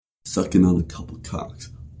Sucking on a couple cocks.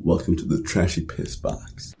 Welcome to the Trashy Piss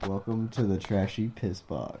Box. Welcome to the Trashy Piss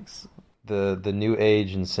Box. The new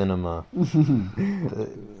age in cinema.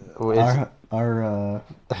 Our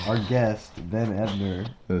guest Ben Ebner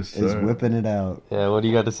is whipping it out. Yeah, what do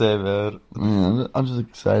you got to say, man? Man, I'm just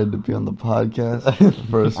excited to be on the podcast.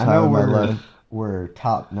 First time I know in my life. we're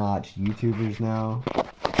top-notch YouTubers now,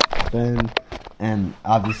 Ben, and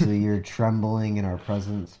obviously you're trembling in our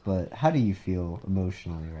presence. But how do you feel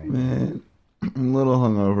emotionally right now? Man, I'm a little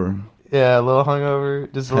hungover. Yeah, a little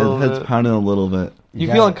hungover, just a little Head's bit. pounding a little bit. You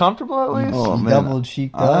feeling comfortable at least? Oh man, Double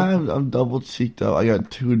cheeked up. I'm double cheeked up. I got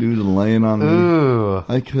two dudes laying on me. Ooh,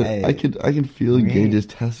 I can feel Gage's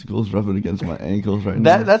testicles rubbing against my ankles right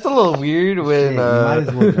now. that's a little weird when Shit, you might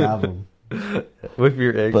as well grab them. with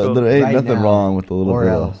your ankle. But there ain't Right nothing now, wrong with a little or bit.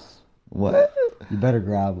 else. What? You better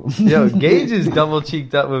grab them. Yo, Gage is double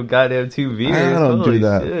cheeked up with goddamn 2 beers. I don't Holy do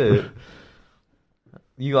that. Shit.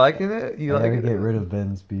 You liking it? You I like gotta it? get rid of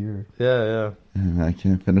Ben's beer. Yeah. I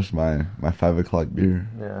can't finish my 5 o'clock beer.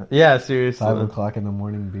 Yeah, seriously. 5 o'clock in the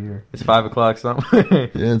morning beer. It's 5 o'clock somewhere.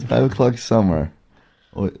 Yeah, it's 5 o'clock somewhere.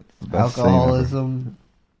 Oh, it's the best saying ever. Alcoholism.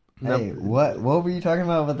 Nope. Hey, what were you talking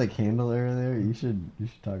about with the candle earlier? You should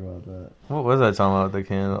talk about that. What was I talking about with the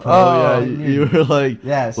candle? Oh, yeah, you were like,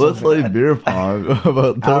 Yeah, so let's play beer pong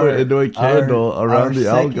about throwing it into a candle around the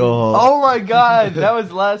second- alcohol. Oh my god, that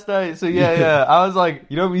was last night. So yeah. I was like,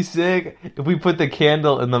 you know what'd be sick? If we put the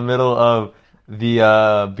candle in the middle of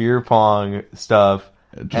the beer pong stuff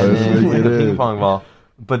and then with the ping pong ball.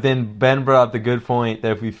 But then Ben brought up the good point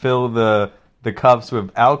that if we fill the cups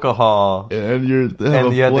with alcohol And you have the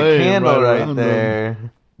candle right there.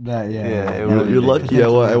 You're lucky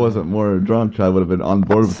I wasn't more drunk. I would have been on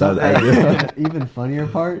board with that idea. Even funnier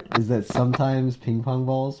part is that sometimes ping pong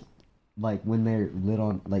balls, like when they're lit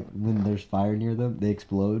on, like when there's fire near them, they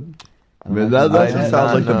explode. Man, that just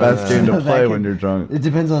sounds like the best game to play when you're drunk. It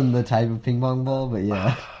depends on the type of ping pong ball, but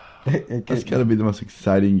yeah. That's gotta be the most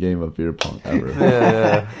exciting game of beer pong ever.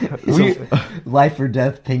 Yeah. Life or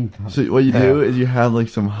death ping pong. So what you do is you have like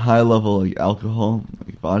some high level like alcohol,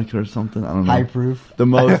 like vodka or something. I don't know. High proof. The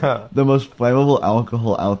most flammable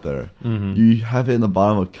alcohol out there. Mm-hmm. You have it in the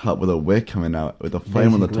bottom of a cup with a wick coming out with a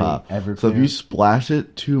flame on the Basically, top. Everclear. So if you splash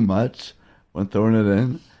it too much when throwing it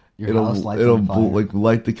in, Your house lights on fire. like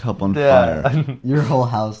light the cup on fire. Your whole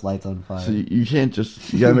house lights on fire. So you can't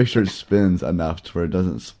you gotta make sure it spins enough to where it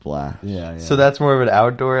doesn't splash. Yeah. So that's more of an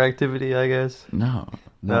outdoor activity, I guess.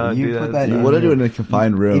 No, you put that. you in want to do your- it in a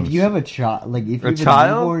confined room. If you have a child, like if you have a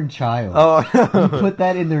child? newborn child, Oh, you put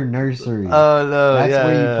that in their nursery. Oh no! That's yeah,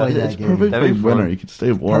 where you yeah. play that It's game. perfect That'd for be winter. fun. You can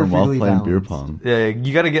stay warm while Perfectly playing beer balanced. pong. Yeah,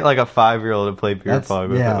 you got to get like a 5-year-old to play beer pong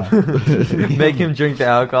with him. Yeah. Make him drink the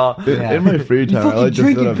alcohol. Yeah. In my free You time, I fucking like to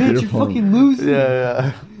drink sit it, on bitch. beer You're pong. fucking losing.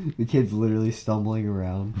 Yeah. The kid's literally stumbling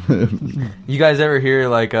around. You guys ever hear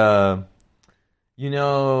like you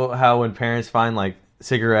know how when parents find like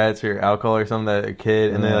cigarettes or alcohol or something that a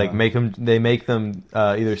kid and they make them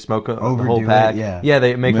either smoke the whole Overdo it, pack. yeah.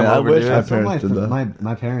 They make Man, them I overdo wish it. I- That's what parents did that.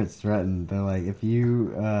 my parents threatened. They're like, if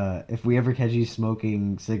we ever catch you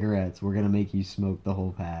smoking cigarettes, we're gonna make you smoke the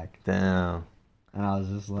whole pack. Damn. And I was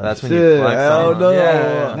just like, That's when Shit, you flex hell on them. no.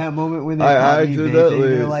 Yeah. that moment when they I caught me accidentally-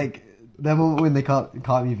 vaping, they're like, that moment when they caught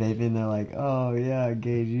me vaping, they're like, oh yeah,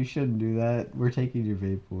 Gage, you shouldn't do that. We're taking your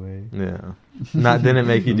vape away. Yeah. Didn't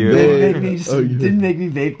make you do They- it. Didn't make me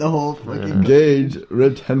vape the whole fucking. Gage,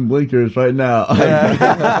 rip 10 blinkers right now.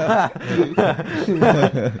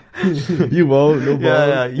 You won't. No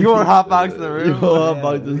Yeah. You won't hotbox the room. You won't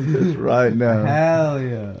hotbox this bitch right now. Hell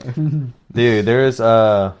yeah. Dude, there's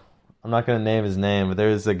I'm not gonna name his name, but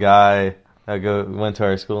there's a guy that went to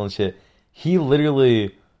our school and shit. He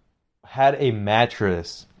literally had a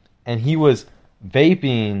mattress and he was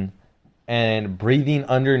vaping and breathing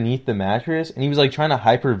underneath the mattress, and he was like trying to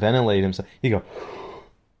hyperventilate himself. He'd go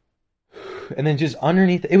and then just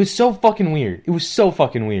underneath it was so fucking weird. It was so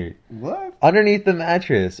fucking weird. What? Underneath the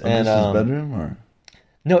mattress. And And this is bedroom or?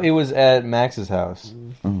 no, it was at Max's house.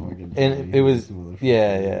 Oh. And it was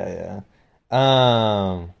yeah.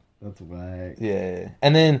 That's whack. Yeah.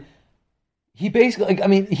 And then he basically, like, I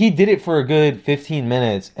mean, he did it for a good 15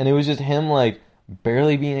 minutes, and it was just him, like,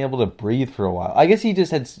 barely being able to breathe for a while. I guess he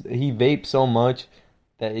vaped so much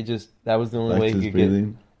that that was the only way he could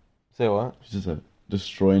breathing. get. Say what? Just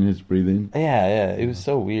destroying his breathing. Yeah. It was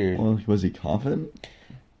so weird. Well, was he coughing?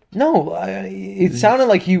 No, it sounded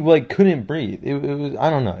like he, like, couldn't breathe. It was, I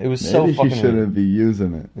don't know. It was so Maybe fucking he shouldn't weird. be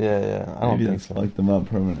using it. Yeah. I don't Maybe think that's so. fucked them up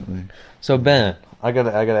permanently. So, Ben, I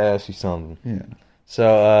gotta ask you something. Yeah.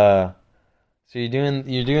 So So you're doing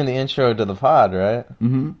the intro to the pod, right?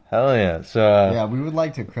 Mm-hmm. Hell yeah! So yeah, we would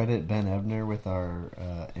like to credit Ben Ebner with our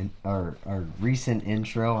recent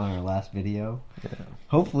intro on our last video. Yeah.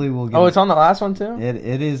 Hopefully we'll get. Oh, it's on the last one too.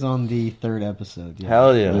 It is on the 3rd episode. Yeah.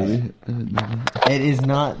 Hell yeah! It is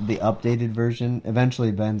not the updated version.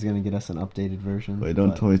 Eventually, Ben's gonna get us an updated version. Wait,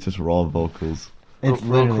 don't tell me it's just raw vocals. It's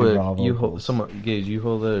real literally quick. raw You vocals. hold Gage. You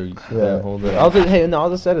hold it. Or you hold it. Yeah. I'll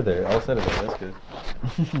just set it there. I'll set it there. That's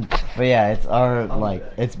good. But yeah, it's our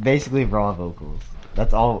it's basically raw vocals.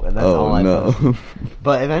 That's all. That's all I no. posted.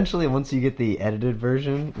 But eventually, once you get the edited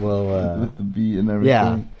version, we'll with the beat and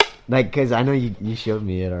everything. yeah, because I know you showed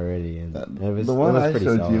me it already, and it was the one it was I pretty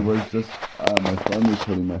showed solid. you was just my phone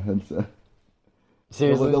recording my headset.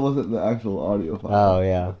 Seriously, That wasn't the actual audio file. oh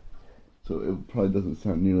yeah. So it probably doesn't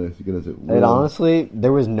sound nearly as good as it would. It honestly,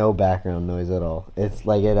 there was no background noise at all. It's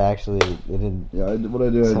like it didn't Yeah, what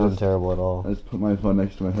I do, I sound just terrible at all. I just put my phone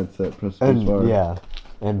next to my headset, press And spacebar. yeah,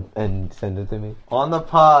 and send it to me. On the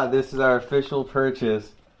pod, this is our official purchase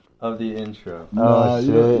of the intro. Nah,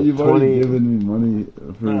 shit. you've already 20 given me money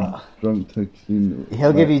for drunk texting.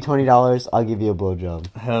 He'll give you $20. I'll give you a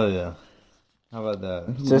blowjob. Hell yeah! How about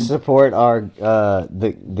that? To support our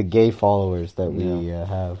the gay followers that we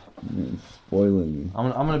have. You're spoiling me.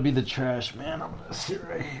 I'm gonna be the trash man. I'm gonna sit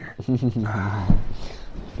right here.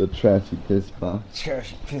 The trashy piss box.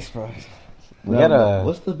 Trash piss box. We gotta.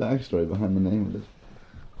 What's the backstory behind the name of this?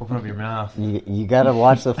 Open up your mouth. You gotta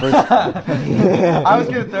watch the first. I was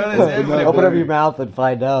gonna throw this in. but it Open up worked. your mouth and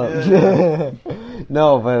find out.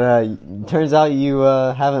 No, but turns out you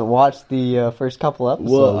haven't watched the first couple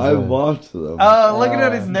episodes. Well, I watched them. Oh, looking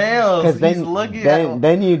at his nails. He's then, looking then, at.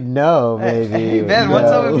 then you'd know, maybe. Hey Ben, you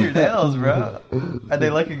what's up know. with your nails, bro? Are they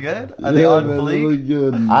looking good? Are they on man, they fleek? look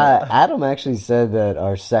good. Adam actually said that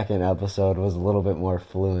our second episode was a little bit more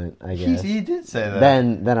fluent, I guess, He did say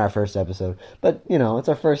that. than our first episode. But, it's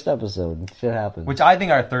our first episode. Shit happens. Which I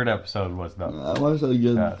think our 3rd episode was though. I watched a good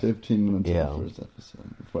Yeah. 15 minutes Yeah. of the first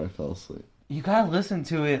episode before I fell asleep. You gotta listen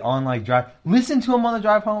to it on drive. Listen to him on the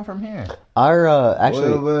drive home from here. Our,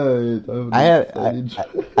 actually... Wait, I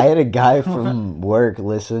had a guy from work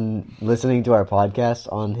listening to our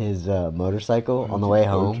podcast on his motorcycle on the way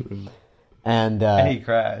home, and he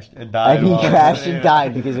crashed and died. and he while crashed we were and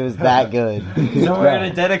died because it was that good. So we're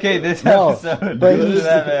gonna dedicate this No, episode but to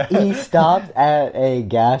that man. he stopped at a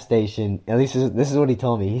gas station. At least this is what he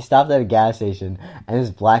told me. He stopped at a gas station, and this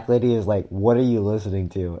black lady is like, "What are you listening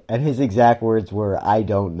to?" And his exact words were, "I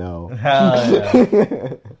don't know." Hell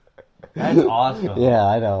yeah. That's awesome. Yeah,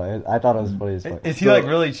 I know. I thought it was funny as fuck. Is he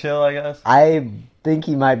really chill? I guess. I think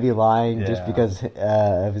he might be lying just Yeah. because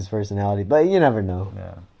of his personality, but you never know.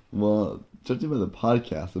 Yeah. Well, judging by the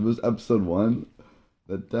podcast, if it was episode 1,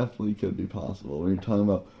 that definitely could be possible. When you're talking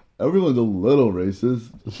about everyone's a little racist.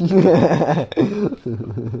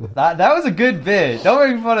 That was a good bid.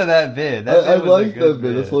 Don't make fun of that bid. That I bid was a like good that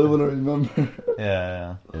bit. That's the only one I remember.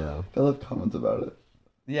 Yeah. I left comments about it.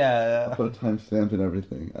 Yeah. I put a timestamp and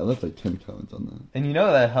everything. I left like 10 comments on that. And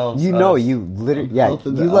that helps. You literally, Help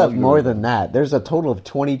in the you left more algorithm. than that. There's a total of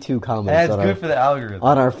 22 comments That's good for the algorithm.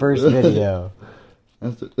 on our first video.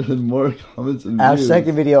 That's more comments and Our views.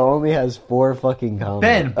 second video only has 4 fucking comments.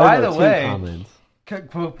 Ben, by the 2 way- comments.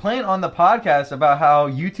 Complain on the podcast about how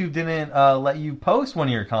YouTube didn't let you post one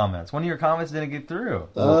of your comments. One of your comments didn't get through.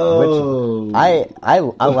 Oh. I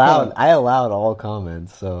allowed all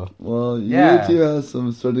comments, so Well, Yeah. YouTube has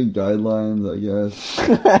some certain guidelines, I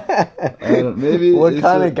guess. Maybe What it's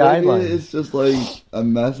kind of guidelines? Maybe it's just like a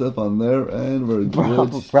mess up on their end where it's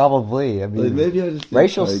glitch. probably. I mean, Like maybe I just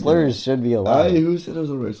racial didn't slurs should be allowed. who said it was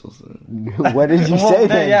a racial slur? What did you say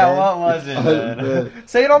then? Yeah, Ben? what was it? I- Man?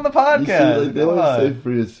 Say it on the You see, podcast. like, they Come always on. say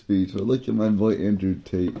free speech, but look at my boy Andrew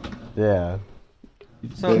Tate. Yeah.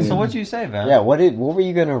 So what'd you say, man? Yeah, what were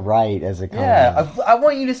you gonna write as a comment? Yeah, I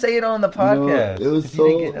want you to say it on the You know, podcast. it was if you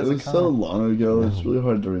didn't so get it as a so comment. long ago. It's really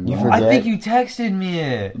hard to remember. forget? I think you texted me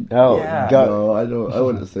it. No, Yeah. go. No, I don't. I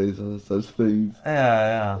wouldn't say such things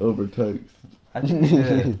Yeah. over text. I think you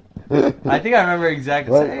did. I think I remember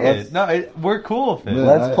exactly saying it. No, we're cool with it. Yeah.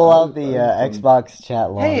 Let's pull out the I- Xbox chat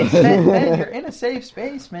log. Hey, Ben, you're in a safe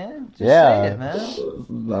space, man. Just Yeah. say it, man. This is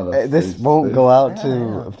not a This safe won't space. go out Yeah, to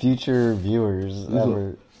yeah. future viewers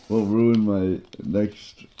ever. Will ruin my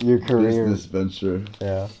next Your career. business venture.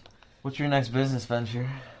 Yeah. What's your next business venture?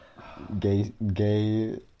 Gay.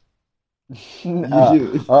 A Where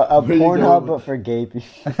you Pornhub, going? but for gay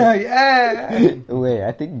people. yeah. Wait,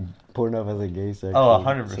 I think Pornhub has a gay section. Oh,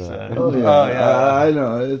 100%. Oh yeah, Oh, yeah. I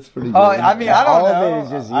know it's pretty. Good. Oh, I mean, I don't All know. of it is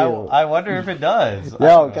just you. I wonder if it does.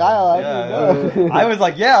 Yo, Kyle, I Yeah. don't know. I was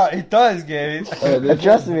like, yeah, it does, Gabe.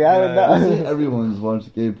 Trust me, I don't I think know. everyone's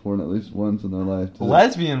watched gay porn at least once in their life.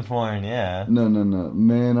 Lesbian porn, yeah. No,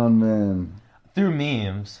 man on man. Through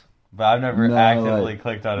memes, but I've never No, actively like-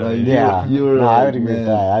 clicked on a like, video. Yeah, You were no, I would like, agree with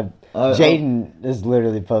man. that. Jaden is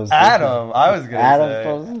literally posted. Adam, I was gonna Adam say.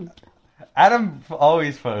 posted. Adam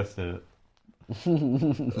always posted.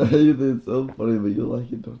 It's so funny, but you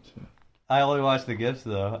like it, don't you? I only watch the gifs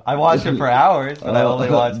though. I watch it for hours, but I only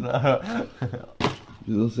watch the.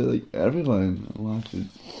 They'll say like everyone watches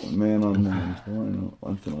man on man porn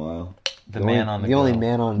once in a while. The man on the The only grill.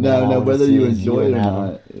 man on No, man. whether you enjoy it or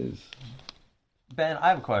not is Ben, I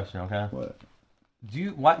have a question. Okay. what.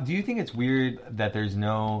 Do you think it's weird that there's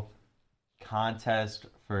no contest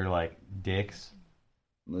for like dicks?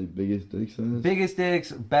 Like biggest dick size? Biggest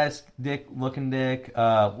dicks, best dick looking dick.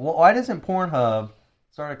 Why doesn't Pornhub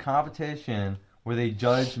start a competition where they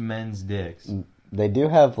judge men's dicks? They do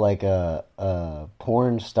have like a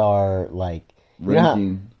porn star like you know how-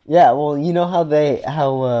 Ranking. yeah, well, you know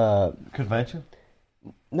how Convention?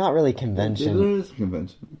 not really There convention. is a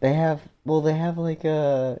convention. They have like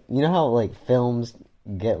you know how like films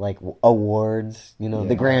get like awards, you know,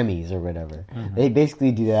 the Yeah. Grammys or whatever. Mhm. They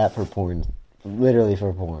basically do that for porn, literally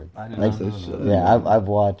for porn. I did Like, not know they should. that. yeah, I've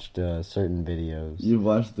watched certain videos. You've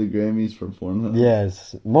watched the Grammys for Pornhub?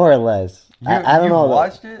 Yes, more or less. I don't you know.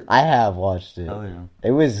 watched it? I have watched it. Hell yeah.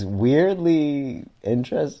 It was weirdly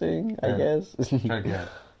interesting, I Yeah. guess. Check it out.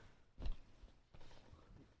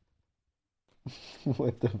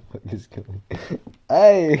 What the fuck is going?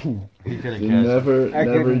 Hey, You could have You guessed. never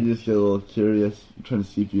couldn't- just get a little curious, trying to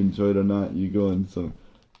see if you enjoy it or not. You go in some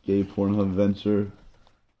gay Pornhub venture.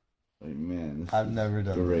 Like, man, this I've is never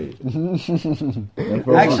done great. this And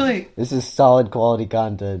for a Actually, is solid quality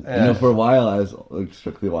content. while, for a while I was like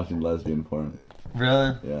strictly watching lesbian porn.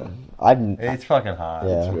 really, Yeah, it's fucking hot.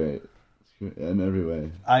 Yeah. it's great. It's great in every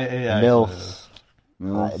way. MILFs.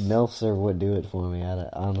 Milfs, MILFs are what do it for me.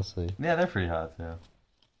 Honestly, Yeah, they're pretty hot too.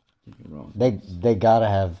 can't get wrong. they gotta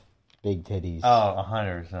have big titties. Oh,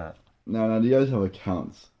 100%. Now, do you guys have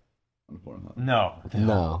accounts on Pornhub? No.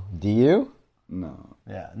 No, do you? No.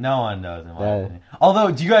 Yeah, no one knows in my That- opinion. Although,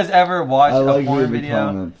 do you guys ever watch I a like porn reading the video?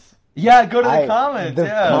 comments. Yeah, go to the I- comments. the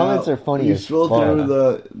yeah. comments are funny You as scroll fuck. through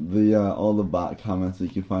the all the bot comments, you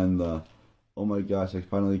can find the oh my gosh, I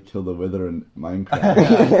finally killed a wither in Minecraft.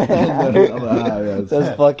 And then, I'm like, yes.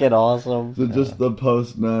 That's fucking awesome. So just the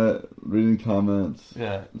post nut, reading comments.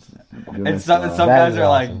 Yeah. doing And my some stuff. some That guys is are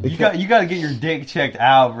awesome. like, you got to get your dick checked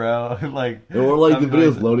out, bro. like Or like the some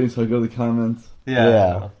video's guys- loading, so I go to the comments.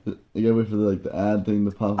 Yeah. Yeah. You gotta wait for the ad thing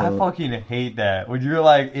to pop I up. fucking hate that. When you're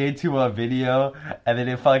like into a video and then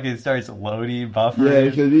it fucking starts loading, buffering. Yeah,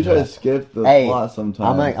 because you try to skip the Hey, plot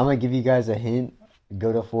sometimes. I'm gonna give you guys a hint.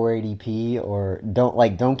 Go to 480p or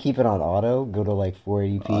don't keep it on auto. Go to like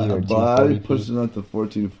 480p or but I 240p. pushing that to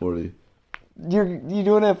 1440. You're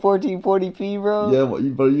doing it at 1440p, bro? Yeah,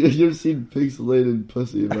 but you've seen pixelated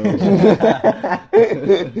pussy, bro. You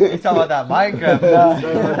talking about that Minecraft?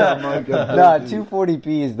 Nah,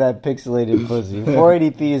 240p is that pixelated pussy.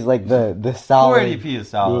 480p is like the solid. 480p is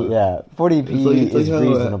solid. Yeah, 40p It's like is how,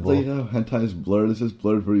 reasonable. It's like how hentai is blurred. It's just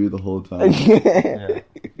blurred for you the whole time. Yeah.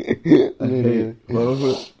 I hate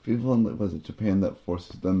people in was it Japan that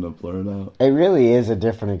forces them to blur it out. It really is a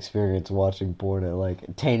different experience watching porn at like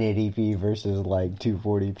 1080p versus like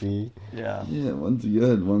 240p. Yeah. Yeah, one's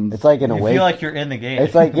good. One's It's like an You awakening. feel like you're in the game.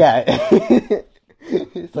 It's like yeah.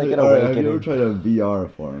 It's like an Alright, have you ever awakening. tried a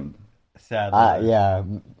VR porn? Sadly. Yeah,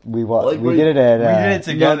 we Like we where did it at. We did it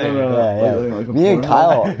together. No. Yeah, Like a me and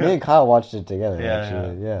porn? Kyle watched it together. Yeah,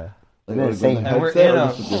 actually, yeah. Like, We did the with same. a And we're headset in or a-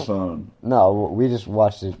 just with your phone? No, we just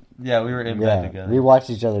watched it. Yeah, we were in bed Yeah, together. we watched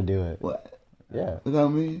each other do it. What? Yeah, Without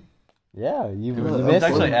me? yeah. You Well, It you was missed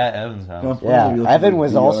actually it. at Evan's house. No, Yeah, you look Evan like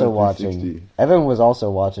was VR also 360. watching. Evan was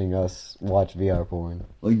also watching us watch VR porn.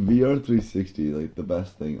 Like VR 360, like the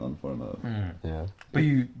best thing on Pornhub. Mm. Yeah, But do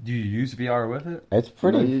you use VR with it? it's You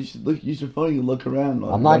pretty. know, you should use your phone. You look around.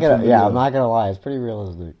 I'm not watch gonna. a Yeah, video. I'm not gonna lie. It's pretty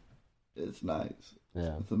realistic. It's nice.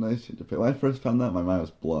 Yeah. It's a nice shit to pay. When I first found that, my mind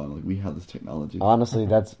was blown. Like we have this technology. Honestly,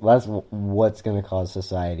 that's what's gonna cause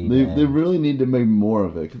society. They to they end. really need to make more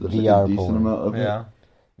of it because there's VR like a decent porn. amount of Yeah.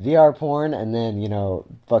 it. VR porn, and then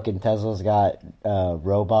fucking Tesla's got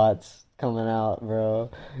robots coming out, bro.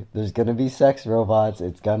 There's gonna be sex robots.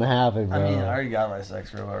 It's gonna happen, bro. I mean, I already got my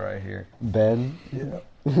sex robot right here. Ben.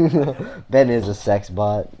 Yeah. Ben is a sex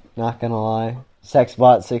bot. Not gonna lie. Sex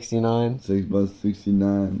bot 69. 6 bucks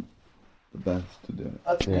 69, the best to do it.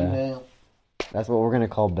 That's Yeah. That's what we're gonna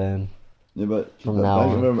call Ben. Yeah, but From now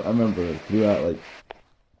on. I remember like, throughout like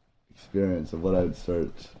experience of what I would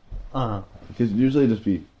search. Because it'd usually just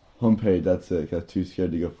be homepage. That's it. 'Cause I was too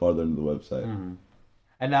scared to go farther into the website.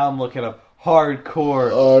 And now I'm looking up hardcore.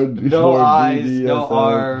 No Hardcore eyes, BDSM. no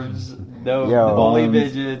arms, no Yo, only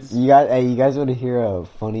midgets. You guys want to hear a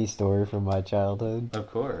funny story from my childhood? Of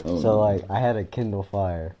course. Oh, So like, I had a Kindle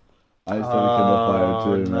Fire. I used to have a Kindle Fire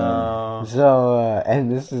too, man. no. So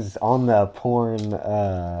and this is on the porn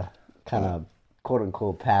kind of quote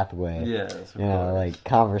unquote pathway. Yes, of You know, course. like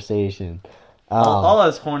conversation. All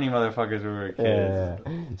us horny motherfuckers when we were kids.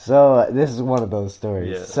 Yeah. So this is one of those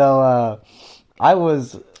stories. Yeah. So I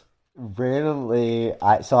was randomly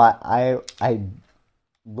I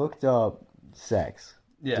looked up sex.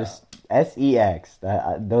 Yeah. Just SEX.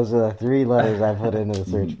 Those are the 3 letters I put into the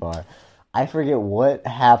search bar. I forget what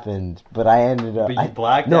happened, but I ended up. But you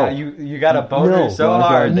blacked no. out. You got a boner No. so Blacked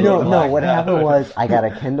hard. out. that No, you no. blacked What out. happened was I got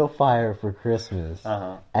a Kindle Fire for Christmas,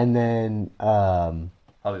 And then I'll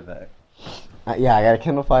be back. yeah, I got a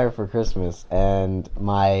Kindle Fire for Christmas, and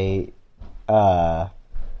my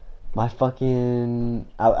fucking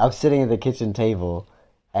I was sitting at the kitchen table,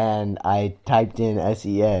 and I typed in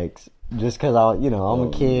SEX just because I'm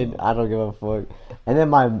a kid. I don't give a fuck. And then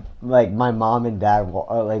my mom and dad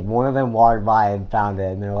one of them walked by and found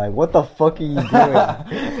it, and they're like, "What the fuck are you doing?"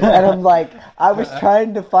 And I'm like, "I was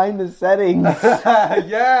trying to find the settings." yeah,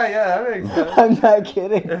 that makes sense. I'm not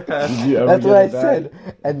kidding. Did you ever That's get what I it back? said,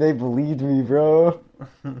 and they believed me, bro.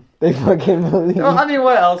 They fucking believed me. Well, I mean,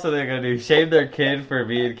 what else are they gonna do? Shame their kid for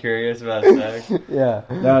being curious about sex? Yeah.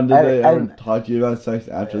 Now, did they ever talk to you about sex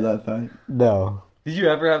after that fact? No. Did you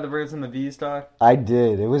ever have the birds and the bees talk? I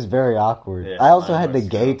did. It was very awkward. Yeah, I also mine had the was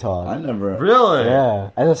gay too. talk. I never. Really?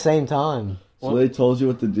 Yeah, at the same time. So they told you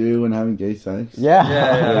what to do when having gay sex? Yeah.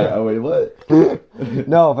 Yeah. Wait, what?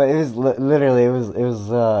 No, but it was literally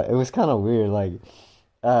it was kind of weird. Like,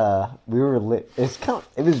 we were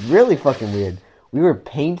it was really fucking weird. We were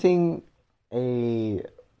painting a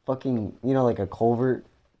fucking like a culvert,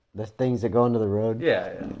 the things that go into the road.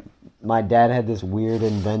 Yeah. My dad had this weird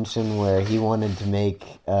invention where he wanted to make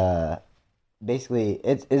basically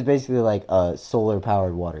it's basically like a solar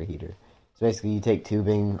powered water heater. So basically you take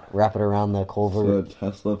tubing, wrap it around the culvert. So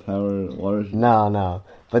Tesla powered water heater? No,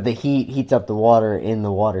 but the heat heats up the water in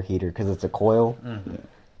the water heater because it's a coil,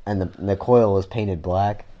 and the coil is painted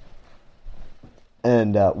black.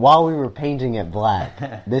 And while we were painting it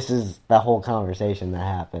black, this is the whole conversation that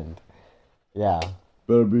happened. Yeah.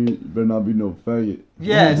 Better not be no faggot.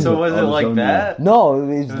 Yeah, so was it I'll like just that? No,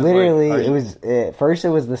 it was was literally, like, are it you- was, first it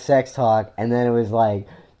was the sex talk, and then it was like,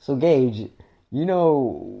 so Gage,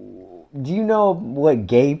 do you know what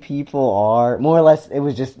gay people are? More or less, it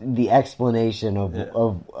was just the explanation of gay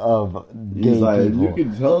He's like, people. you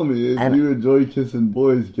can tell me if And- you enjoy kissing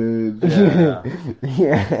boys, Gage. Yeah.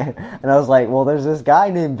 Yeah, and I was like, well, there's this guy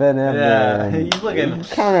named Ben Ebner. Yeah, and he's looking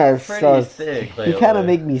kind of pretty sus. sick He lately. kind of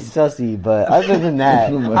make me sussy, but other than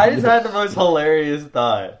that, I just had the most hilarious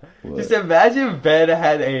thought. What? Just imagine Ben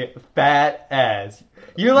had a fat ass.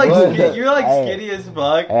 You're like What? Hey. skinny as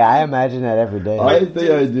fuck. hey, I imagine that every day. I think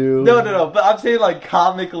I do. No, but I'm saying like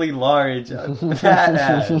comically large fat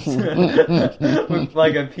ass with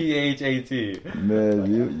like a PHAT.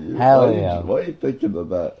 Man, you Hell why, yeah. Why are you thinking of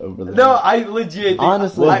that over there? No, I legit think,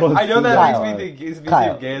 Honestly- I know that Kyle. makes me think it's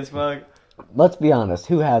Kyle. gay as fuck. Let's be honest,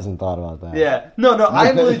 who hasn't thought about that? Yeah, no, I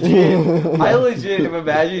legit am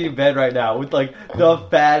imagining Ben right now with like the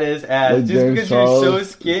fattest ass Like just James because Charles, you're so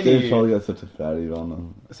skinny. James Charles got such a fatty, I don't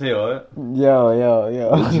know. Say what?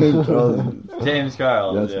 Yo. James Charles. James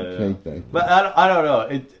Charles. That's yeah, a yeah. cake thing. But I don't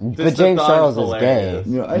know. But James Charles is gay.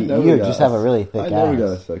 You know, I You- never you got just have a really thick I never ass. got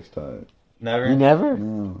a sex tie. Never. You never?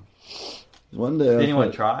 No. One day. Did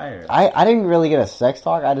anyone try? Or? I didn't really get a sex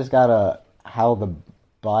talk. I just got how the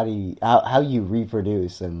body, how you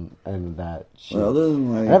reproduce and that shit. Well, other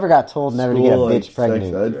than like I never got told never to get a school, bitch like,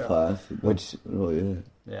 pregnant. Sex ed Yeah. class, that's Which- really it.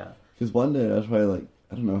 Yeah. Because one day I was probably like,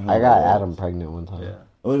 I don't know how. I got old. Adam pregnant one time. Yeah.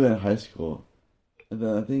 I would have been in high school, and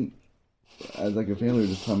then I think as like a family, we were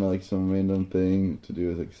just talking about like some random thing to do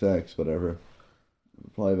with like sex, whatever.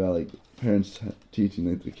 Probably about like parents teaching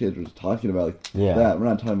like the kids. We're just talking about like Yeah. that. We're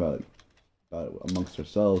not talking about like about it amongst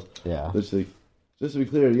ourselves. Yeah. Just like, just to be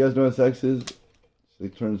clear, you guys know what sex is?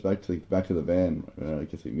 Like turns back to like back of the van. I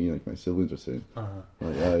guess like me, like my siblings are saying,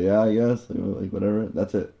 like, yeah, I guess, like whatever.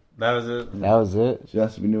 That's it. That was it. That was it. She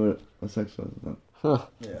asked if we knew what sex was. No, Huh.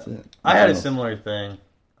 Yeah. that's it. I had a Nothing similar thing.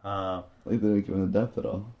 else. Like they didn't go into depth at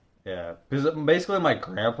all. Yeah, because basically my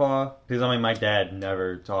grandpa, because I mean my dad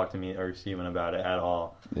never talked to me or Steven about it at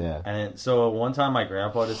all. Yeah. And so one time my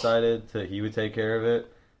grandpa decided he would take care of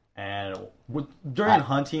it, And during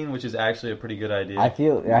hunting, which is actually a pretty good idea. I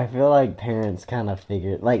feel like parents kind of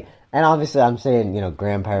figure like, and obviously I'm saying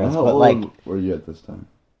grandparents, How but old like, were you at this time?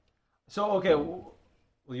 So okay, well,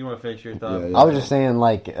 you want to finish your thought? Yeah. I was just saying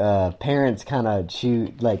like parents kind of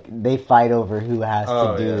shoot like they fight over who has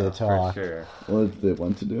to do the talk. For sure. Well, did they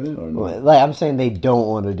want to do it or not? Like I'm saying they don't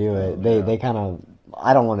want to do it. Yeah. They kind of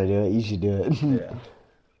I don't want to do it. You should do it. Yeah.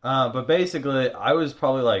 But basically, I was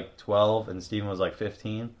probably like 12 and Steven was like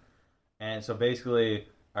 15. And so basically,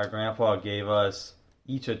 our grandpa gave us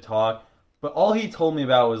each a talk. But all he told me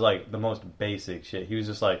about was like the most basic shit. He was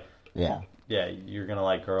just like, yeah, you're going to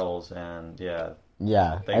like girls. And you're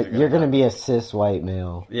gonna gonna be a cis white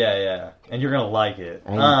male. Yeah. And you're going to like it.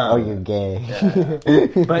 And, you're gay. Yeah.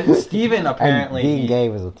 But Steven apparently... being gay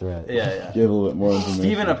was a threat. Yeah. Give a little bit more information.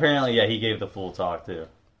 Steven apparently, he gave the full talk too.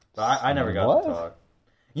 But I never got What? the talk.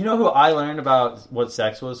 You know who I learned about what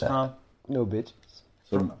sex was from? No bitches.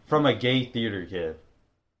 From a gay theater kid.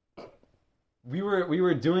 We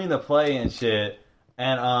were doing the play and shit,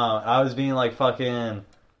 and I was being like fucking.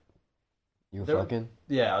 You were fucking?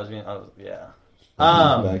 Yeah, I was yeah.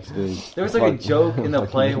 Backstage. There was like a joke in the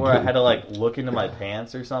play where I had to like look into my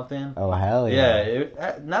pants or something. Oh hell yeah!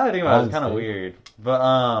 Yeah. Now that I think about it, it's kind of weird, but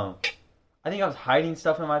I think I was hiding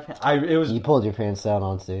stuff in my pants. You pulled your pants down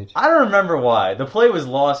on stage. I don't remember why. The play was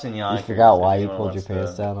lost in Yonkers. You forgot why you pulled your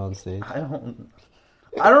pants down on stage?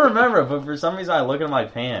 I don't remember, but for some reason I look at my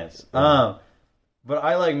pants. But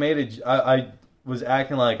I like I was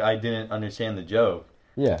acting like I didn't understand the joke.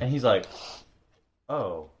 Yeah. And he's like,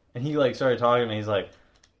 "Oh," and he like started talking to me. He's like,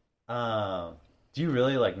 "Do you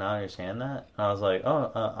really like not understand that?" And I was like,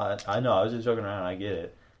 "Oh, I know. I was just joking around. I get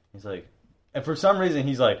it." He's like, and for some reason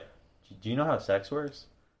he's like, "Do you know how sex works?"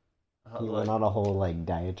 He went on a whole like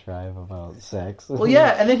diatribe about sex. Well,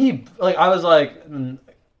 yeah, and then he like I was like.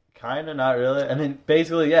 Kind of, not really. And then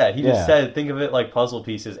basically, he just said, think of it like puzzle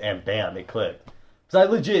pieces, and bam, it clicked. Because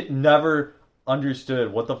I legit never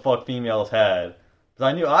understood what the fuck females had. Because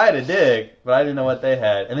I knew I had a dick, but I didn't know what they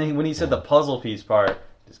had. And then when he said the puzzle piece part, it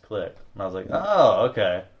just clicked. And I was like, oh,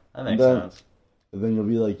 okay. That makes sense. And then you'll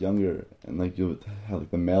be like younger, and like you'll have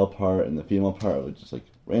like the male part and the female part, which is like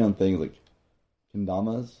random things like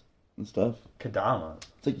kendamas and stuff. Kendamas?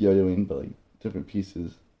 It's like yo-yoing, but like different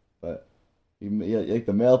pieces. But like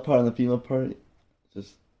the male part and the female part,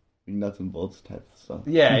 just nuts and bolts type of stuff.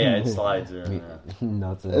 Yeah, it slides in.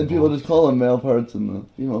 Nuts and people just call them male parts and the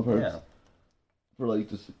female parts. Yeah. For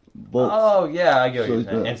like just bolts. Oh, yeah, I get what you're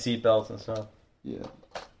saying. That. And seatbelts and stuff. Yeah.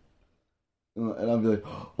 And I'll be like,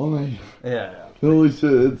 oh my. Yeah. Holy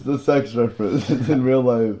shit, it's a sex reference. It's in real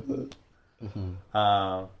life.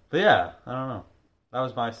 But yeah, I don't know. That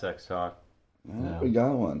was my sex talk. We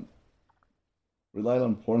got one. Relied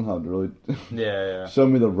on Pornhub to really show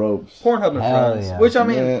me the ropes. Pornhub and friends. Yeah. Which I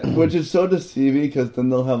mean... which is so deceiving because then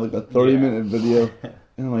they'll have like a 30-minute video and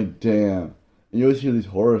I'm like, damn. And you always hear these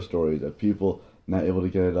horror stories of people not able to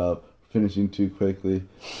get it up, finishing too quickly,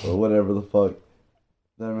 or whatever the fuck.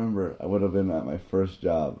 Then I remember I would have been at my first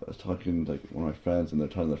job. I was talking to like one of my friends and they're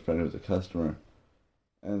talking to their friend who was a customer.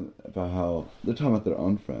 And about how they're talking about their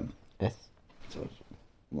own friend. Yes. So it's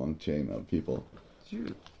a long chain of people.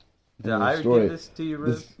 Shoot. Did I ever give this to you,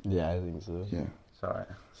 Riz? Yeah, I think so. Yeah. Sorry.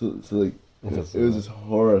 So like, it was this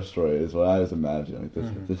horror story is what I was imagining. Like,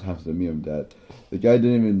 if this happens to me, I'm dead. The guy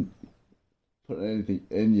didn't even put anything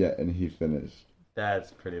in yet, and he finished. That's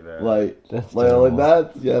pretty bad. Like that's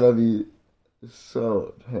gotta be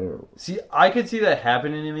so terrible. See, I could see that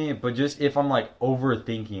happening to me, but just if I'm like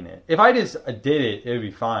overthinking it. If I just did it, it would be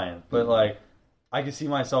fine. But like, I could see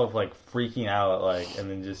myself like freaking out, like, and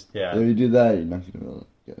then just If you do that, you're not gonna.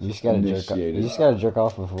 You just gotta jerk off. You just gotta jerk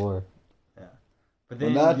off before. Yeah, but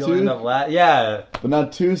then you'll end up but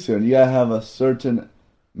not too soon. You gotta have a certain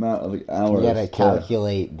amount of like, hours. You gotta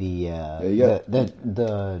calculate the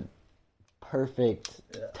perfect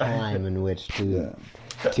time in which to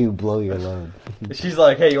blow your load. She's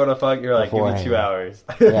like, "Hey, you want to fuck?" You're like, "Give me 2 hours."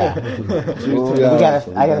 Yeah,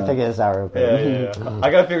 I gotta figure this out real quick. Yeah.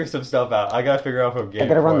 I gotta figure some stuff out. I gotta figure out if I'm gay. I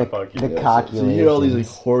gotta run the calculations. So you hear all these like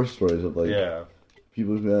horror stories of like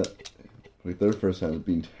people who got like their first time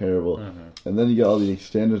being terrible, and then you get all the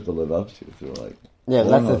standards to live up to. So like,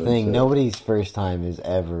 that's the thing. Nobody's first time is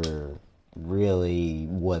ever really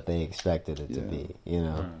what they expected it to be. You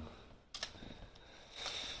know.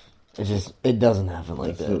 It doesn't happen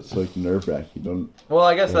like that. It's like nerve wracking. Well,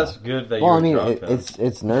 I guess that's good that. Well, I mean, it's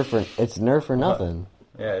nerf for nothing.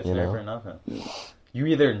 Yeah, it's nerf for nothing. You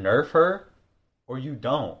either nerf her, or you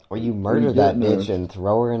don't. Or you murder you that get bitch nerfed. and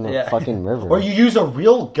throw her in the fucking river. Or you use a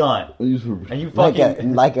real gun and you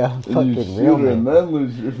fucking like a and you fucking shoot real her and man. then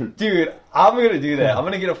lose your... Dude, I'm gonna do that. I'm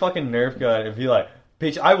gonna get a fucking Nerf gun and be like,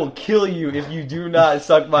 bitch, I will kill you if you do not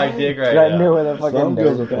suck my dick right Threaten her now. with a fucking Some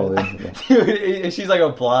girls are Nerf gun. probably... Dude, and she's like a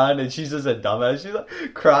blonde and she's just a dumbass. She's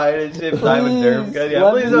like crying and shit, playing with Nerf gun. Yeah,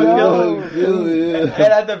 let please me don't go. kill me. And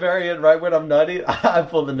at the very end, right when I'm nutty, I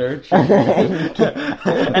pull the Nerf trigger.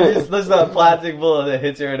 And it's this plastic bullet that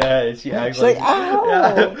hits her in the head and she acts She's like, ow!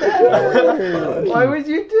 Yeah. that Why would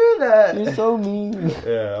you do that? You're so mean.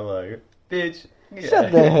 Yeah, I'm like, bitch. Yeah.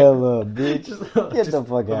 Shut the hell up, bitch. Get Just the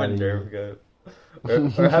fuck have out a of here. Nerf gun.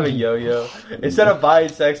 Or have a yo-yo. Instead of buying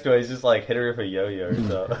sex toys, just like hit her with a yo-yo or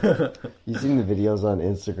something. You seen the videos on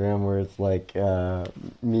Instagram where it's like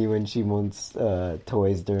me when she wants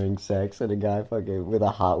toys during sex and a guy fucking with a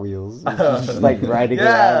Hot Wheels. She's just like riding it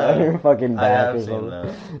out on her fucking I back have or seen something.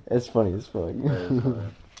 that. It's funny as fuck.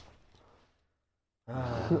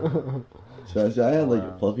 So I had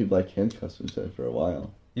like fluffy black handcuffs and shit for a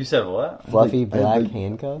while. You said what? Fluffy I had, black like,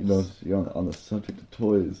 handcuffs? You know, you're on the subject of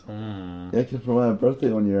toys. Mm. Yeah, 'cause for my birthday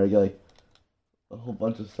one year, I got like a whole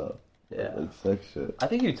bunch of stuff. Yeah. Like sex shit. I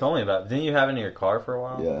think you told me about it. Didn't you have it in your car for a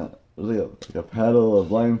while? Yeah. It was like a paddle, a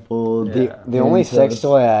blindfold. Yeah. The only sex handcuffs,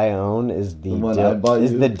 toy I own is The one I bought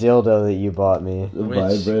you? the dildo that you bought me. a Which,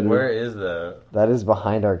 vibrator. where is that? That is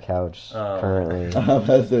behind our couch Oh. currently.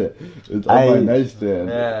 That's it. It's on my nightstand.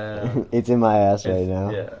 Yeah. It's in my ass right It's- now.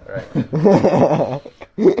 Yeah, right.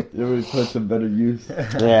 You ever put some better use?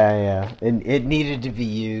 Yeah. It needed to be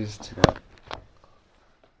used.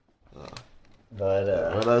 But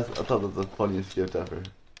I thought that was the funniest gift ever.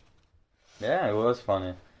 Yeah, it was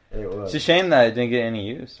funny. it was. It's a shame that it didn't get any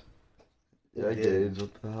use. Yeah, It did. Gage,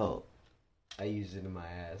 what the hell? I used it in my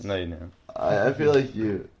ass. No, you didn't. I feel like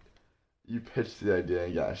you pitched the idea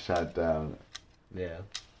and got shot down. Yeah.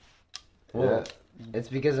 Well, it's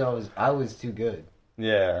because I was too good.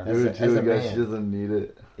 Yeah. You were as a too good, man. she doesn't need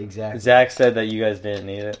it. Exactly. Zach said that you guys didn't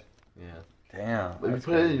need it. Yeah. Damn. But you that's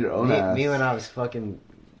put it in crazy. your own ass. Me when I was fucking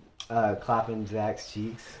clapping Zach's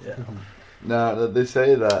cheeks. Yeah. No, they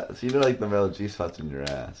say that. So you know, like the male G spot's in your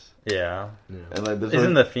ass, Yeah. and like there's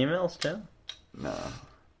Isn't the females too? no.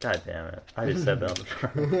 God damn it. I just said that on the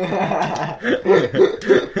front.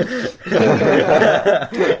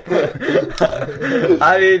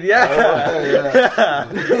 I mean, yeah.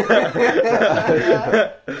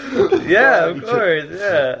 Yeah, of course,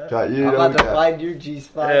 yeah. God, you I'm don't about to got- find your G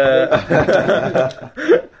spot. Yeah.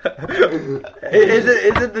 Is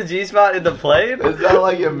it the G spot in the plane? It's not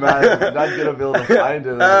like it matters. You're not gonna be able to find it.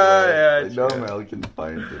 Anyway. Yeah, Like, no true. male can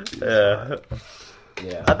find it. Yeah.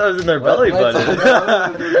 Yeah. I thought it was in their belly button.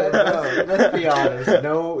 Let's be honest.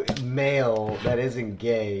 No male that isn't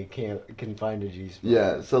gay can find a G spot.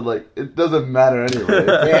 Yeah, so like it doesn't matter anyway.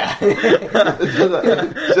 Yeah. It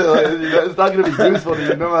doesn't, so, like, it's not gonna be useful to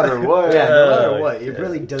you no matter what. Yeah, no matter Yeah. what, it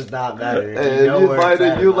really does not matter. Hey, if you find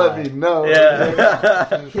it, you let me know. Yeah.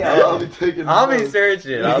 I'll be taking. I'll be notes.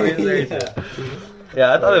 searching. I'll be searching.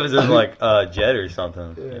 Yeah, I thought it was in like jet or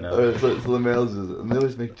something. You know. Okay, so the males and they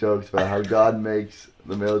always make jokes about how God makes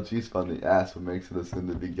the male G spot in the ass what makes it a sin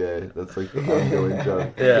to be gay. That's like the ongoing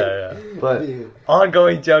joke. Yeah, But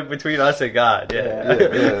ongoing joke between us and God. Yeah.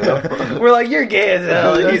 yeah. We're like, you're gay as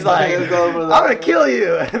hell. And he's like, He's over I'm that. gonna kill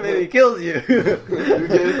you. And then he kills you. You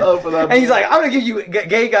get up for that. And he's like, I'm gonna give you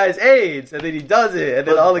gay guys AIDS. And then he does it. And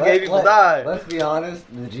then all the gay people die. Let's be honest,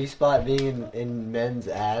 the G spot being in men's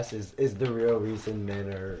ass is the real reason men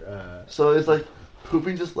are, So it's like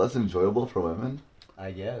pooping just less enjoyable for women. I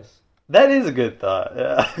guess. That is a good thought.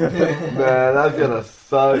 Yeah. Man, that's gonna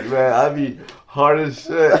suck, man. I'd be hard as shit.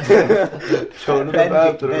 Going to the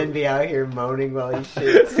bathroom. Ben be out here moaning while he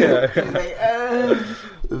shits. Yeah. He's like, ah.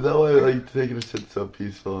 Is that why like taking a shit so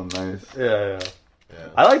peaceful and nice? Yeah.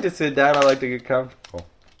 I like to sit down. I like to get comfortable.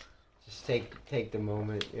 Just take the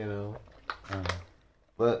moment, you know.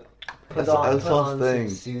 But Put I on, saw put on this thing.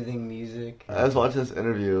 some soothing music. I was watching this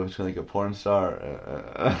interview between like a porn star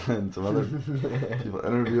and some other people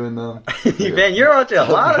interviewing them. Man, you're watching a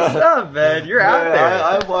lot of stuff, man. You're out Yeah, there.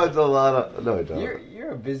 I watched a lot of. No, I don't.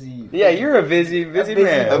 You're a busy. Yeah, you're a busy busy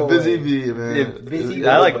man. a boy. busy bee, man. Yeah, busy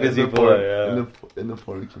I like In busy the boy, porn- yeah. In the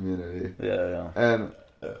porn community, Yeah. and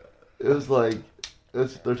it was like they're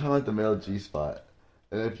talking about the male G spot,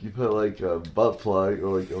 and if you put like a butt plug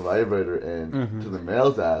or like a vibrator in Mhm. to the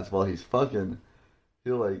male's ass while he's fucking,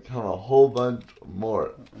 he'll like come a whole bunch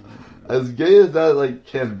more. As gay as that like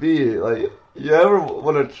can be, like you ever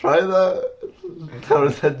want to try that? Or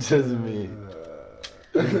is that just me?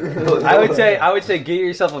 I would say get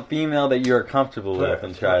yourself a female that you're comfortable with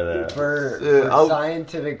and try that. For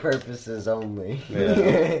scientific purposes only.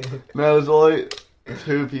 Yeah. No, there's only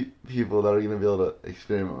two people that are going to be able to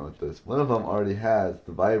experiment with this. One of them already has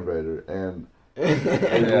the vibrator and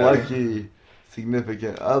a lucky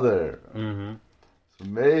significant other. Mm-hmm. So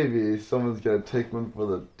maybe someone's going to take one for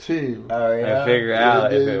the team. Oh yeah. And figure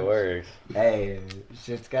out if it works. Hey,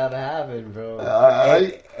 shit's gotta happen, bro.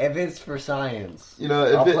 If it's for science, You know,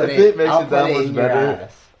 if it makes it that much better,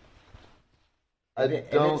 If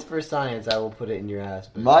it's for science, I will put it in your ass.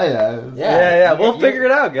 But my ass. Yeah. We'll figure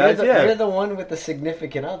it out, guys. You're the one with the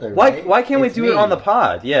significant other. Why? Right? Why can't we It's do me. it on the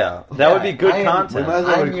pod? Yeah, that would be good We content. might as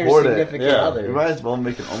well I'm your record it. significant Yeah. other. We might as well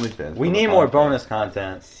make an OnlyFans. We for the need more podcast. bonus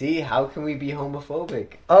content. See, how can we be homophobic?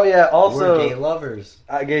 Oh yeah. Also, We're gay lovers.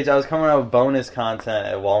 Gage, I was coming out with bonus content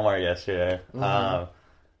at Walmart yesterday.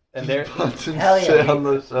 And there, Punching Hell shit yeah, on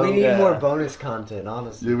the show. we need Yeah. more bonus content.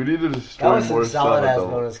 Honestly, Yeah, we need to that destroy was more some solid ass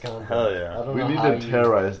stuff. bonus content. Hell yeah. I don't We know need how to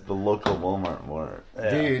terrorize the local Walmart more.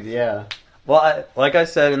 Dude, yeah. Well, like I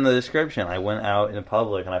said in the description, I went out in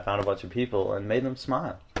public and I found a bunch of people and made them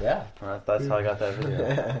smile. Yeah. That's how I got that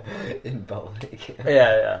video. In public.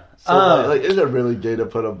 Yeah. So, like, is it really gay to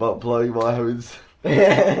put a butt plug while having...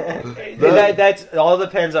 That's all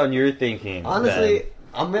depends on your thinking. Honestly, Ben.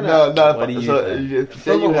 I'm gonna. No, What do you so think? say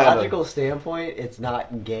From a you had logical standpoint, it's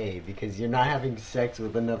not gay because you're not having sex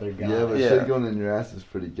with another guy. Yeah, but Yeah. shit going in your ass is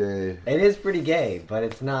pretty gay. It is pretty gay, but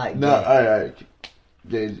it's not No, gay. alright.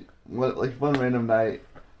 Gage, one random night,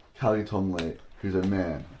 Callie told me, like, he's a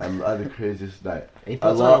man. I had the craziest night. He puts I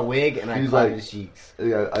on a love- wig and I he's clap like- his cheeks.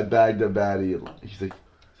 Yeah, I bagged a baddie. He's like,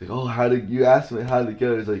 oh, how did you ask me how did it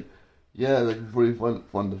go? He's like, yeah, like before you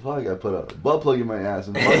wanted to fuck, I put a butt plug in my ass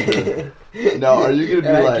and fucked her. Now, are you gonna be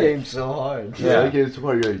That like, came so hard. yeah, that came so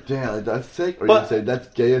hard? You're like, damn, like, that's sick, or But- you say that's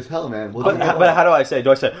gay as hell, man. What But, the fuck? but how do I say?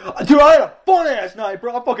 Do I say, dude, I had a fun ass night,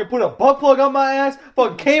 bro. I fucking put a butt plug on my ass,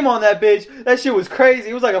 fucking came on that bitch. That shit was crazy.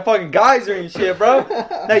 It was like a fucking geyser and shit, bro.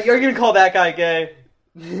 Now you're gonna call that guy gay?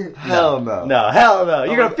 Hell no. No, hell no.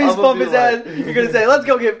 You're gonna fist I'm bump be his like- ass. You're gonna say, let's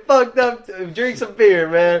go get fucked up, drink some beer,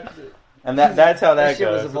 man. And that's how that shit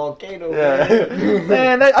was a goes. volcano. Yeah.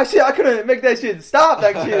 Man, I couldn't make that shit stop.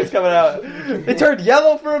 That shit was coming out. It turned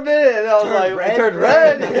yellow for a minute, and I was like, it turned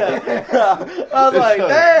red. Yeah. I was like,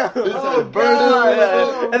 damn. Oh, God.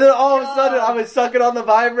 Yeah. And then all of a sudden, I was sucking on the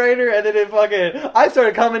vibrator, and then I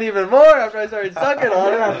started coming even more after I started sucking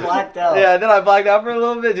on Then I it. blacked out. Yeah, then I blacked out for a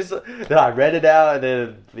little bit. Then I read it out, and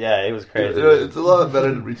then it was crazy. It's a lot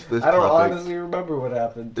better to reach this I don't topic. honestly remember what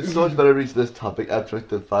happened. It's so much better to reach this topic after like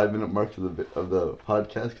the 5-minute mark of the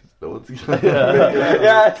podcast because no one's gonna.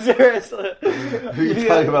 Yeah, seriously. We can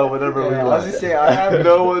talk about whatever we Yeah, I want. was just saying, I have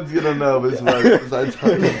No one's gonna know besides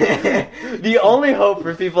The only hope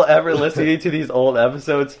for people ever listening to these old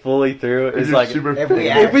episodes fully through is You're like super if we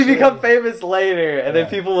if we actually- become famous later, and then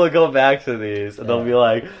people will go back to these, and they'll be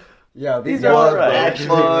like, Yo, these These are guys are alright. actually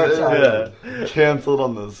Fuck. retarded. canceled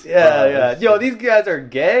on this. yeah. Yo, these guys are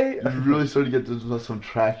gay. You really started to get some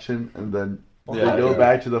traction, and then Yeah. you go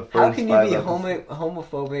back to the first. How can you 5 be episodes.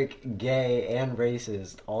 homophobic, gay, and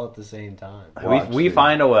racist all at the same time? We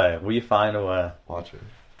find a way. We find a way. Watch it.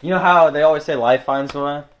 You know how they always say life finds a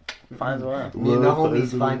way? Finds a way. Me and the Love homies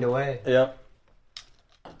finds a find way. a way. Yep.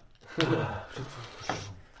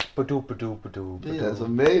 Yeah, so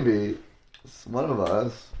maybe one of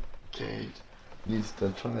us, Kate, needs to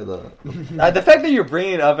try the. The fact that you're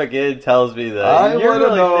bringing it up again tells me that I you're want to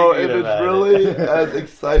really know if thinking it's about really it. as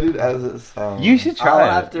excited as it sounds. You should try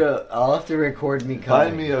I'll have to record me coming.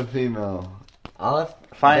 Find me a female. I'll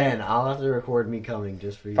have to record me coming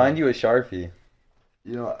just for you. Find you a Sharpie.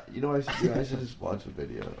 You know, I should just watch a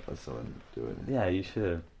video of someone doing it. Yeah, you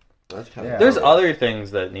should. That's kind Yeah. of. There's other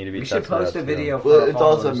things that need to be We should tested post out, a too. video for Well, our it's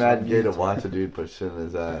also followers mad on gay to YouTube. watch a dude put shit in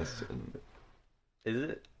his ass. And, Is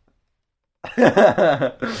it?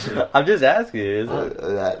 I'm just asking. Is it?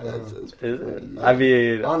 that's Is it? I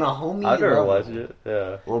mean, On a homie I've never level. watched it.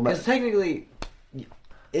 Yeah. well, Because technically,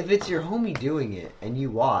 if it's your homie doing it and you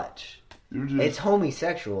watch, you're just it's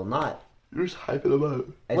homosexual, not. you're just hyping him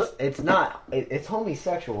up. It's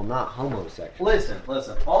homosexual, not homosexual.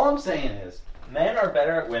 Listen. All I'm saying is, men are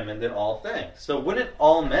better at women than all things. So wouldn't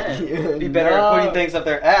all men be better at putting things up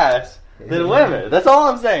their ass than women? That's all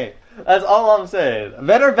I'm saying. That's all I'm saying.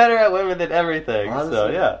 Men are better at women than everything. So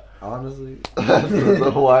Honestly. yeah. Honestly, That's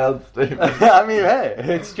a wild statement. I mean, hey,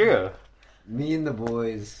 it's true. me and the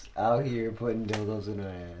boys out here putting dildos in our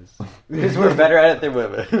ass. Because we're better at it than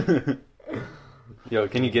women. Yo,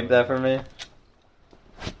 can you get that for me?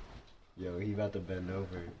 Yo, he about to bend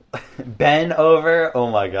over. Ben over?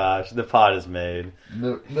 Oh my gosh, the pot is made.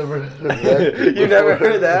 Never heard that. You never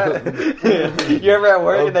heard that? You ever at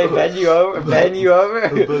work and they bend you over? Bend you over?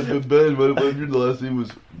 Ben, what if your last name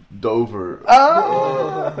was Dover?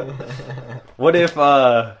 Oh! What if,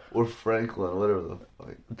 Or Franklin, whatever the fuck.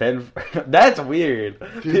 Ben... That's weird.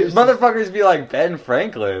 Dude, Motherfuckers be like Ben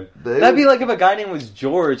Franklin. They- That'd be like if a guy name was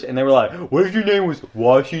George and they were like, what if your name was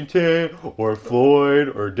Washington or Floyd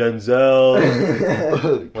or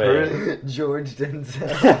Denzel? Current? George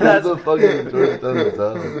Denzel. That's a fucking George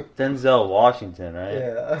Denzel. Denzel Washington, right?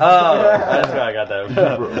 Yeah. Oh, that's why I got that.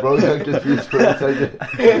 Bro got confused for a second.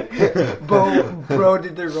 Bro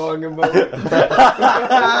did the wrong emoji.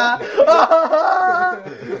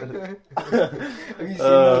 Have you seen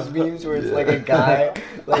those memes where it's like a guy,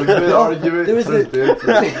 like argument. there was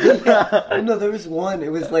no, there was one.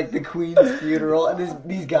 It was like the Queen's funeral, and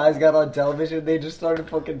these guys got on television. They just started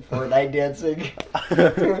fucking Fortnite dancing.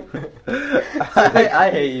 I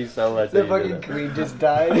hate you so much. The that you did fucking that. Queen just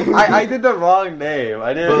died. I did the wrong name.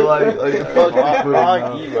 I did But like fuck the Queen. wrong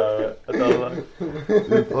No. emo.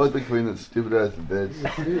 Dude, fuck the Queen, that stupid ass bitch.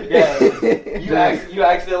 Yeah, you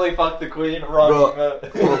accidentally fucked the Queen wrong. Bro,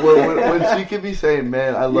 when she could be saying,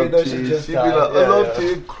 man, I love though she cheese, just she'd be died. like, I Yeah, love yeah.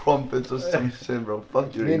 cheese, crumpets or some shit, bro.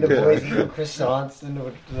 Fuck you. Me and the boys eating croissants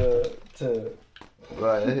to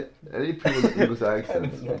Right. Any people with English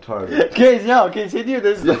accents is retarded. Okay, no, continue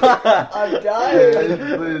this. I'm Yeah, dying.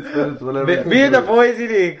 please finish whatever. Me and the boys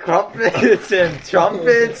eating crumpets and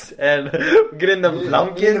trumpets and getting the Me and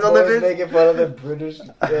lumpkins the on the boys bit. making fun of the British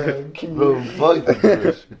Bro, community. fuck the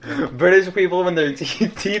British. British people when their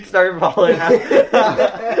teeth start falling out.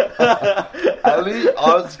 At least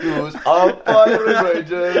our schools are fire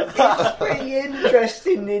rangers. Pretty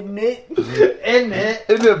interesting, isn't it? In it.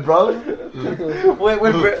 Isn't it, bro?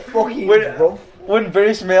 Fucking rough. When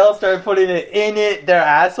British males started putting it in it, their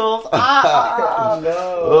assholes. Ah,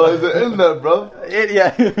 No. Oh, is it in there, bro?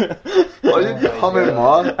 yeah. Are you coming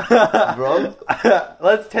on, bro?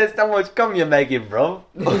 Let's test how much cum you making, bro.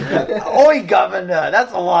 Oi, governor,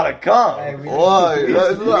 that's a lot of cum. Hey, we Why?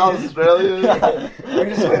 just- Isn't that Australia? We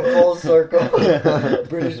just went full circle.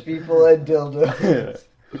 British people and dildos.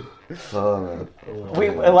 Oh,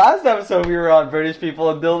 man. Last episode we were on British people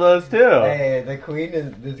and dildos too. Hey, the queen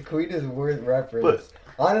is worth reference. But-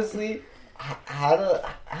 Honestly, how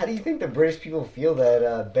do you think the British people feel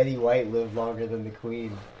that Betty White lived longer than the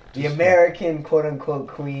Queen? The American quote unquote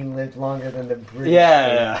Queen lived longer than the British.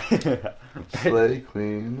 Yeah. Slay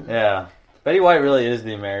Queen. Yeah. Betty White really is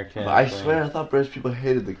the American. I swear, I thought British people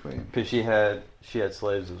hated the Queen. because she had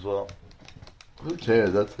slaves as well. Who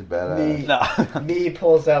cares? That's like badass. Me, No. me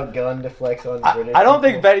pulls out gun to flex on British. I don't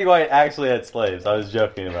think people. Betty White actually had slaves. I was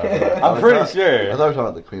joking about that. I'm I pretty thought sure. we were talking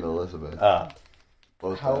about the Queen Elizabeth.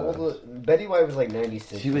 Both How old badass. was Betty White? Was like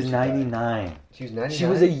 96. She was when died. 99. She was 99. She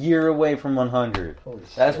was a year away from 100. Holy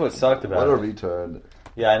shit. That's what sucked What about a it. retard.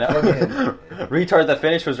 Yeah, I know. Fucking- Retard, the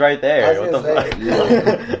finish was right there. I was What the gonna fuck? say,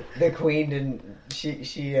 Yeah. the Queen didn't.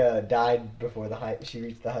 She died before she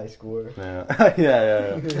reached the high score. Yeah.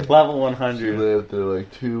 yeah. Level She 100. lived through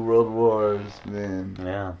like 2 world wars, man.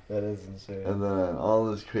 Yeah. That is insane. And then all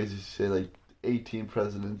this crazy shit, like 18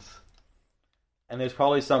 presidents. And there's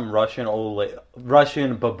probably some Russian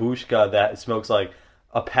Russian babushka that smokes like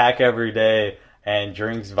a pack every day and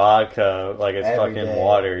drinks vodka like it's Every fucking day.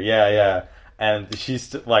 water. Yeah. And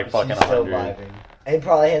she's like fucking She's still 100. vibing. And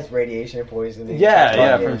probably has radiation poisoning. Yeah,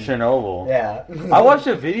 Fucking- from Chernobyl. Yeah. I watched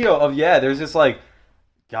a video of there's this like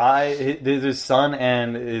guy, there's his son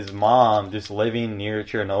and his mom just living near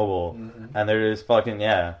Chernobyl, and they're just fucking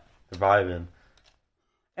they're vibing.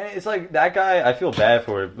 And it's like that guy, I feel bad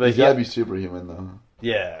for it, but He's gotta be superhuman, though.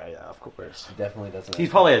 yeah, of course. Definitely doesn't. He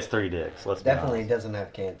have probably has 3 dicks. Let's be definitely honest. doesn't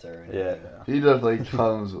have cancer. Or Yeah. anything. He definitely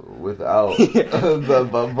comes without the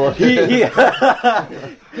bubble. He's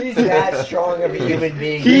that strong of a human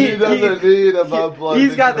being. He doesn't need a butt plug.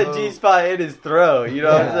 He's to got the go. G-spot in his throat. You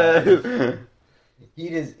know what I'm saying?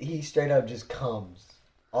 He straight up just comes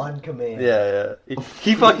on command. Yeah.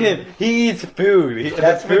 He eats food.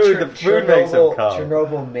 That's the food makes him come.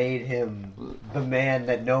 Chernobyl made him the man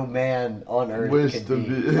that no man on earth Wish could to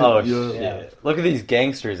be. be. Oh Yeah. shit! Look at these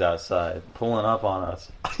gangsters outside pulling up on us.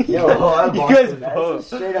 Yo, I you watched guys it. That's both.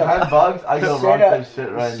 straight Had up. bugs, I go Straight rock up- this shit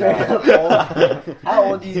right straight now. up old. How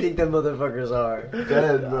old do you think them motherfuckers are?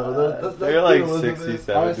 Dead, bro. That's They're like Elizabeth.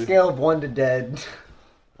 60, On a 70. scale of 1 to dead.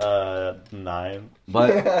 9.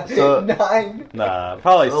 But so 9. Nah,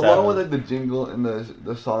 probably along 7. with like the jingle and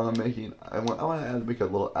the song I'm making, I want to make a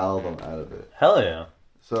little album out of it. Hell yeah.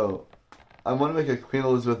 So I want to make a Queen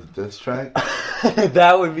Elizabeth diss track.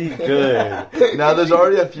 That would be good. Now there's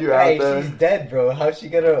already a few out Hey, there. she's dead, bro. How's she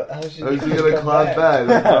gonna How's she gonna clap back?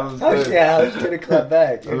 That's what I'm saying. How's she gonna clap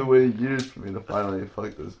back? I've been waiting years for me to finally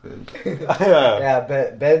fuck this bitch. Yeah,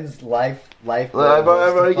 Ben's life I've goal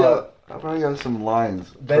already was to got some lines.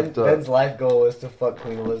 fuck. cooked up. Ben's life goal was to fuck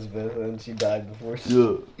Queen Elizabeth, and she died before she.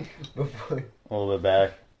 Yeah. Before. A little bit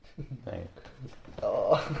back. Thank you.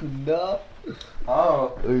 Oh no!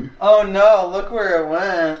 Oh no! Look where it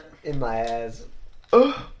went. In my ass.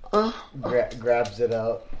 Grabs it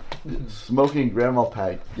out. Smoking grandma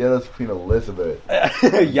pack. Yeah, that's Queen Elizabeth.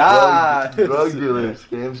 Yeah. Drug dealer,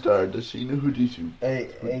 scam star. Does she know who did you? Hey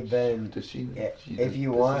Ben. Does she know? If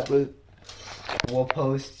you want, we'll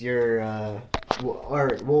post your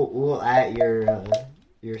we'll add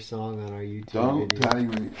your song on our YouTube Don't video.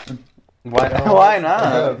 tag me. Why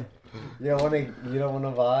not? You don't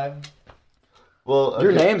wanna vibe? Well,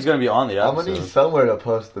 Your name's gonna be on the I'm episode. gonna need somewhere to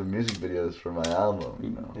post the music videos for my album. You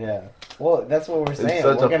know. Yeah. Well, that's what we're saying. It's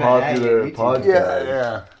such we're a gonna add your popular YouTube. podcast.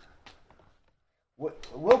 Yeah.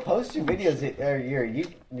 We'll post your videos or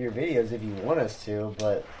your videos if you want us to,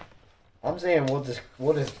 but I'm saying we'll just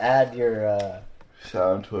add your.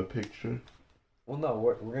 Sound to a picture. Well, no,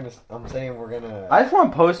 we're gonna. I'm saying we're gonna. I just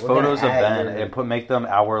want to post We're gonna photos of add Ben your- and make them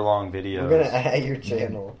hour-long videos. We're gonna add your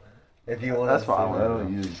channel if you want. That's us what I to. want. I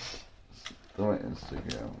don't use my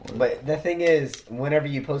Instagram. But the thing is, whenever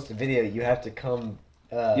you post a video, you have to come.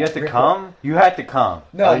 You have to come? You have to come.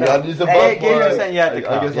 No, I no. gotta use the Hey, butt Gage plug. was saying you have to I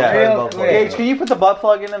come. guess Yeah. I'll try the Real butt plug. quick. Gage, can you put the butt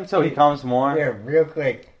plug in him so he comes more? Here, real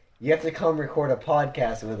quick. You have to come record a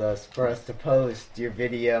podcast with us for us to post your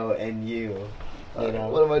video and you. You know.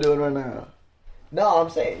 What am I doing right now? No, I'm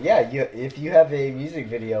saying, yeah. If you have a music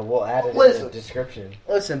video, we'll add it in Listen. the description.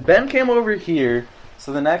 Listen, Ben came over here,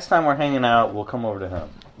 so the next time we're hanging out, we'll come over to him.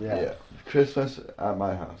 Yeah. Christmas at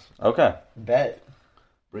my house. Okay. Bet.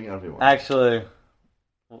 Bring everyone. Actually,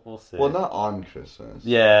 we'll see. Well, not on Christmas.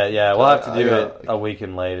 Yeah, we'll have to do Yeah. it a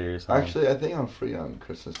weekend later or something. Actually, I think I'm free on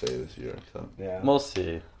Christmas Day this year. So Yeah. We'll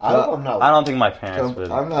see. I hope I'm not. I don't think my parents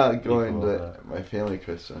would. I'm not going cool with to that. my family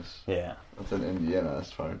Christmas. Yeah. That's in Indiana.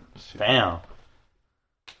 That's far. Damn.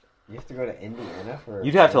 You have to go to Indiana for.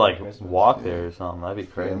 You'd have to, like, Christmas. walk there or something. That'd be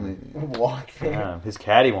crazy. Family. Walk there. Yeah, his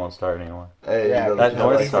caddy won't start anymore. Hey, Yeah, you that gotta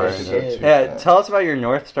North like Star that engine. shit. Yeah, tell us about your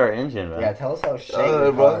North Star engine, man. Yeah, tell us how shake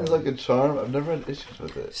It runs like a charm. I've never had issues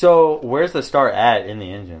with it. So, where's the star at in the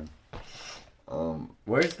engine?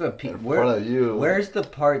 Where's the In front of you. Where's the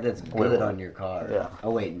part that's Wait, good what? on your car? Yeah.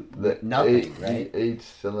 Oh wait, The nothing, right? 8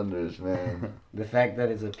 cylinders, man. The fact that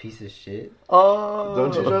it's a piece of shit. Oh.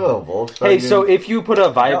 Don't you drive a Volkswagen? Hey, so if you put a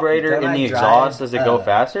vibrator Don't in I the drive, exhaust, does it go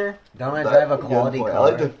faster? Don't I That- drive a good quality point. car? I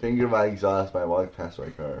like to finger my exhaust when I walk past my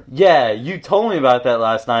car. Yeah, you told me about that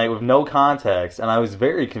last night with no context, and I was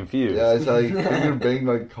very confused. Yeah, it's like finger banged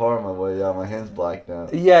my car on my way out. My hand's black now.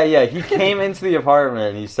 Yeah, he came into the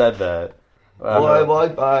apartment and he said that. Well, I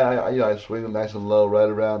walk by, I swing them nice and low, right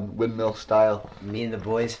around windmill style. Me and the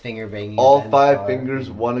boys finger banging. All Ben's 5 car.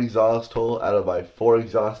 fingers, 1 exhaust hole out of my 4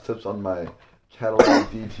 exhaust tips on my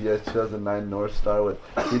Cadillac DTS 2009 North Star with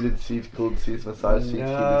heated seats, cooled seats, massage seats, heated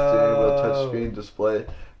steering wheel, touchscreen display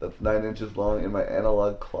that's 9 inches long, and my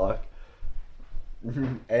analog clock.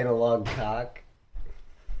 Analog cock.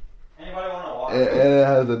 Anybody want to walk? And it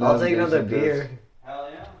has a I'll take another navigation beer. disc. Hell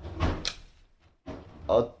yeah.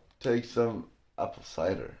 I'll take some apple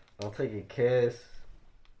cider. I'll take a kiss.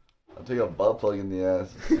 I'll take a butt plug in the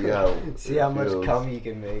ass and see how See how much feels. cum you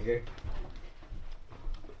can make her.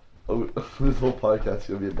 Oh, this whole podcast is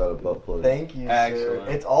gonna be about a butt plug. Thank you, sir. Excellent.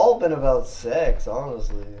 It's all been about sex,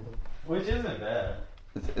 honestly. Which isn't bad.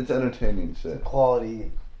 It's entertaining shit.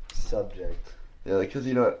 Quality subject. Yeah, because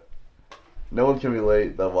you know what? No one can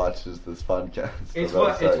relate that watches this podcast.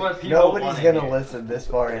 about sex. people Nobody's gonna listen this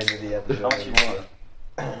far into the How much you episode.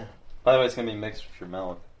 want? By the way, it's gonna be mixed with your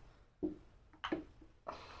milk.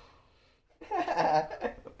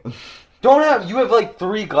 You have like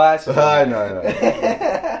 3 glasses. I know.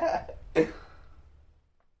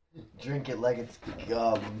 Drink it like it's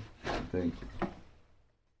gum. Thank you.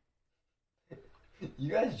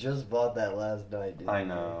 You guys just bought that last night, dude. I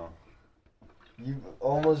know. You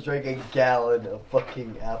almost drank a gallon of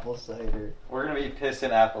fucking apple cider. We're gonna be pissing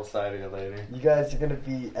apple cider later. You guys are gonna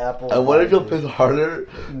be apple. And what if you'll cider. piss harder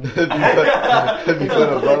if you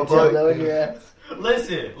put a butt plug? Dildo in your ass.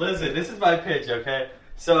 Listen. This is my pitch, okay?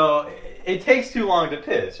 So it takes too long to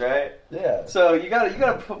piss, right? Yeah. So you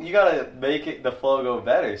gotta make it the flow go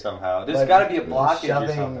better somehow. There's gotta be a blockage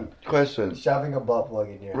or something. Question. Shoving a butt plug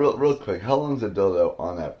in your Real quick, how long is a dildo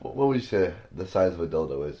on that? What would you say the size of a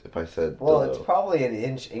dildo is? If I said Well, dildo. it's probably in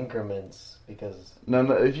inch increments because. No.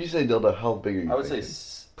 If you say dildo, how big are you? I would thinking?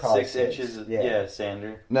 say Probably 6 six, inches. yeah. Yeah,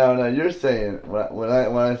 Sander. No. You're saying when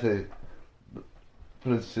I say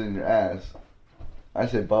put it in your ass, I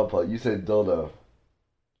say butt plug. You say dildo.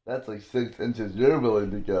 That's like 6 inches. You're willing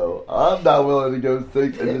to go. I'm not willing to go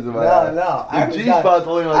 6 inches of my ass. No. The G spot's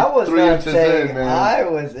only like 3 inches in, man. I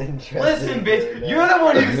was interested. Listen, bitch, you're the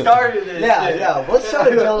one who started this. Yeah. Let's shove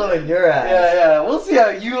a dildo in your ass. Yeah. We'll see how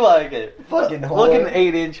you like it. Fucking Look at whore. an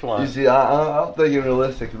 8-inch one. You see, I'm thinking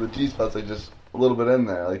realistic. The G spot's like just a little bit in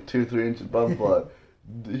there, like 2-3 inches butt plug.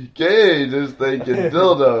 Gay just thinking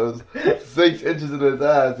dildos 6 inches in his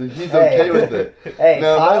ass, and he's okay with it. Hey,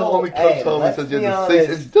 now Kyle, my homie comes home and let's says he be has a honest.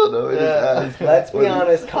 6-inch dildo in his ass. Let's be What do you-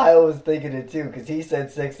 honest, Kyle was thinking it too, because he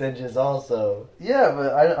said 6 inches also. Yeah,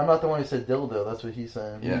 but I'm not the one who said dildo. That's what he's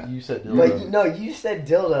saying. Yeah. You said dildo. But no, you said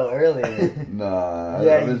dildo earlier. Nah,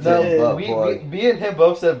 Yeah, I've been you saying did. butt we, plug. me and him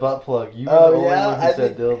both said butt plug. You were Oh, the only yeah? one who I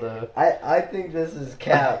said think- dildo. I think this is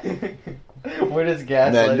cap. We're just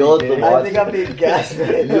gaslighting. Man, you'll have to Gabe. watch- I think I'm being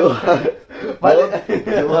gaslit. You'll have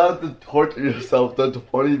to torture yourself the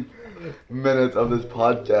 20 minutes of this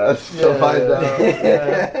podcast to find out.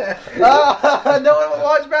 Yeah. No one will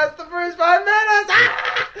watch past the first 5 minutes.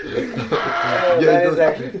 That is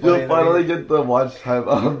actually funny You'll to finally me. get the watch time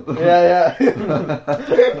up. Yeah.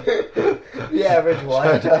 The average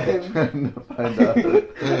watch time. Trying to find out.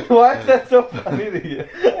 Why is that so funny to you?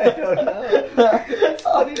 I don't know. It's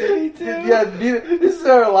funny to me too. Yeah, this is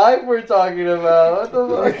our life we're talking about. What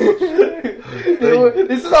the fuck?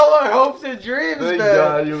 This is all our hopes and dreams, Thank man.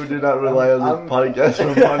 God you do not rely on this podcast for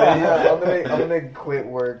money. Yeah, I'm gonna quit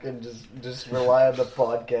work and just rely on the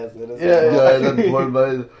podcast. That is Yeah, Guys, I'm pouring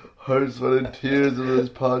my heart, sweat, and tears into this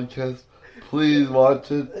podcast. Please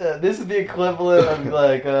watch it. Yeah, this is the equivalent of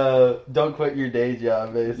like, don't quit your day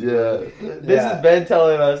job, basically. Yeah. This is Ben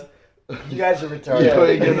telling us. You guys are You retarded.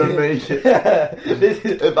 ain't gonna make it. This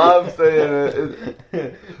is, If I'm saying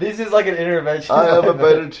it, this is like an intervention. I have a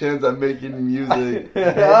better chance at making music.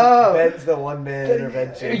 Oh. Ben's the one man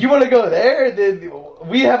intervention. You want to go there? Then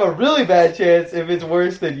we have a really bad chance if it's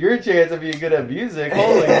worse than your chance of being good at music.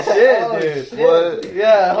 Holy shit, Oh, dude! shit. What?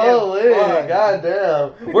 Yeah, holy, fuck.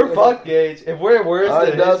 goddamn. We're fucked, Gage. If we're worse than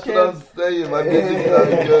his That's what I'm chance, saying. My music's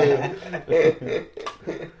not good.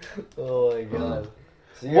 Oh my god.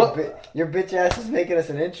 So What- your bitch ass is making us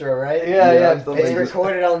an intro, right? yeah. I'm still It's making-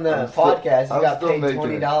 recorded on the I'm still- podcast. You I'm got still paid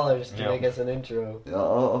making it. $20 to Yeah. make us an intro Yeah,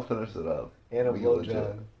 I'll finish it up. and a We can legit.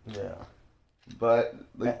 blowjob. Yeah. But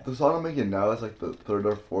like the song I'm making now is like the third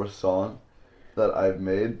or fourth song that I've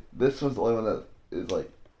made. This was the only one that is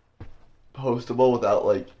like postable without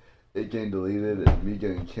like it getting deleted and me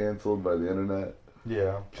getting canceled by the internet.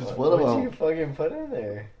 Yeah. Because What what did you about? fucking put in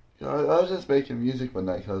there? I was just making music one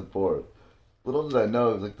night 'cause I was bored. Little did I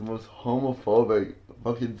know it was like the most homophobic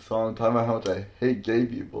fucking song talking about how much I hate gay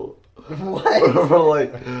people. What? For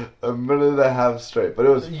like a minute and a half straight, but it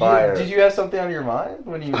was fire. Did you have something on your mind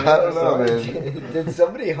when you? I made don't that know, song? man. Did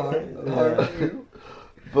somebody harm you?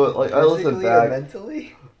 But like I listened Physically or back,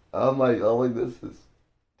 mentally? I'm like, this is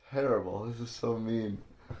terrible. This is so mean.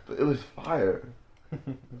 But it was fire.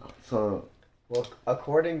 So Well,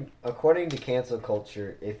 according to cancel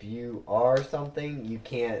culture, if you are something, you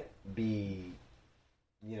can't be,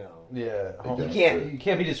 you know, Yeah. You You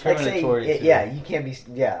can't be like say, discriminatory. too. yeah, you can't be,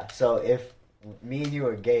 yeah. So if me and you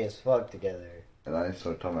are gay as fuck together, and I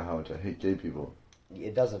started talking about how much I hate gay people.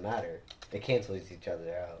 it doesn't matter. It cancels each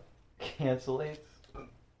other out. Cancelates.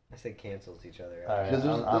 I said cancels each other All out. right. Because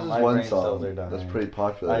I'm- there's my one brain cells song are dying. that's pretty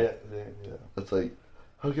popular. Yeah. That's like,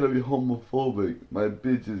 how can I be homophobic? My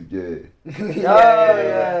bitch is gay.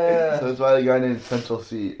 Yeah. So that's why a guy named Central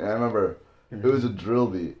C, and I remember it was a drill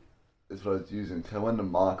beat. Is what I was using. 'Cause I wanted to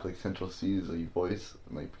mock like Central C's like voice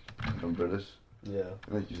and like I'm British Yeah.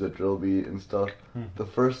 and like use a drill beat and stuff. The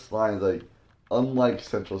first line is like, unlike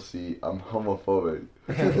Central C, I'm homophobic.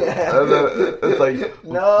 And then it's like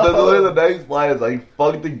No. the next line is like,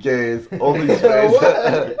 fuck the gays, only straights.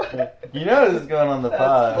 What? You know this is going on the That's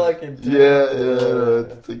pod. fucking Yeah,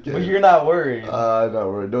 terrible. it's a gay. But you're not worried. I'm not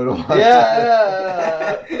worried. No one wants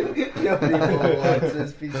Yeah. Nobody will watch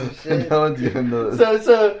this piece of shit. No one's gonna know this.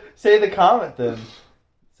 So say the comment then.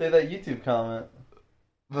 Say that YouTube comment.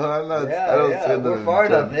 But I'm not. Yeah, I don't yeah. say that. We're in far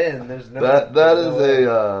enough general. in. There's no. That there's is no way.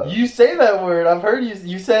 a. You say that word. I've heard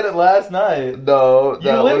you said it last night. No, You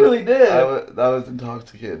that literally did. that was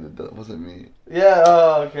intoxicated. That wasn't me. Yeah.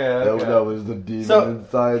 Oh, okay. That was the demon So-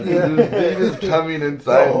 inside. There's demons coming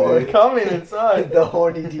inside me. Coming inside. The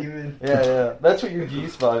horny demon. Yeah. That's what your G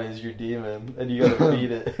spot is. Your demon, and you gotta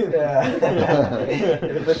feed it. Yeah.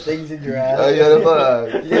 You put things in your ass. Oh, yeah, that's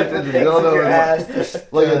what You have to a things in dildo your in ass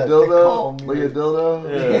like a to dildo? calm Like you. a dildo?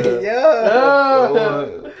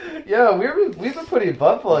 Yeah. We've been putting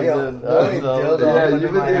butt plugs Yo, in. really dildo. Yeah, Put you've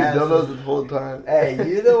in been my doing ass. dildos this whole time. Hey,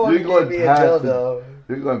 you're the one You're who going gave me a past dildo.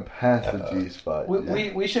 You're going past the G spot.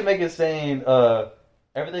 We should make a saying.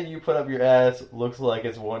 Everything you put up your ass looks like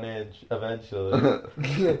it's 1 inch eventually.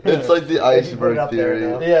 It's like the If you put it iceberg up there theory.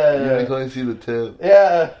 enough. Yeah. You can only see the tip.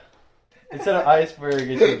 Yeah. Instead of iceberg,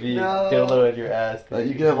 it should be No. dildo in your ass. Like,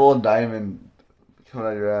 you can have a little diamond coming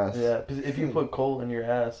out of your ass. Yeah, because if you put coal in your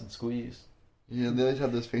ass and squeeze. Yeah, they always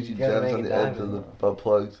have those fancy You gotta gems make on it the edge of diamond. the butt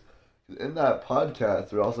plugs. In that podcast,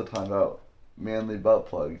 they're also talking about manly butt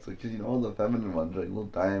plugs. Like, 'cause, all the feminine ones are like little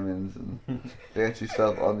diamonds and fancy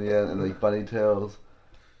stuff on the end and like bunny tails.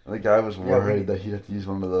 And the guy was worried that he'd have to use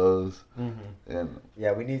one of those. Mm-hmm. And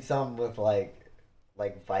Yeah, we need something with like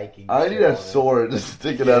Viking. I shit need a on it. sword to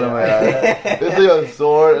stick it out of my ass. It's like a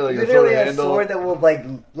sword, and like a sword Literally a handle. sword that will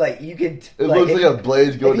like you could. It looks like a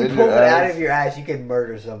blade going If in you pull your it ass. out of your ass, you can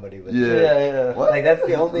murder somebody with it. Yeah. What? Like that's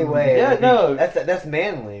the only way. Yeah, no. That's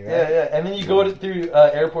manly, right? Yeah, and then you go through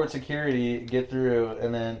airport security, get through,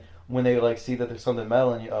 and then when they like see that there's something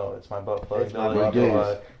metal in you, oh, it's my butt plug. It's my They'll let butt you Gaze,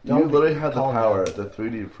 go, you Don't literally have the call power me. to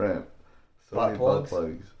 3D print so Butt many plugs? butt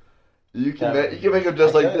plugs. You can Yeah. you can make them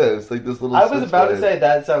just I like could. this, like this little. I was about to switchblade. say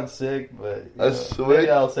that sounds sick, but A switch? maybe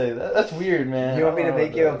I'll say that. That's weird, man. You want me I to don't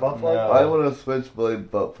make know you a about butt that. plug? No. I want a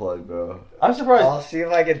switchblade butt plug, bro. I'm surprised. I'll see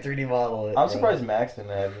if I can 3D model it. I'm bro. surprised Max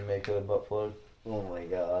didn't have you make a butt plug. Oh my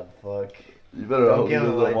god, fuck. You better Don't hope he give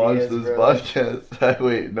him doesn't watch ideas, this bro. podcast.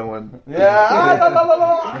 Wait, no one. Yeah.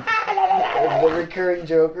 The recurring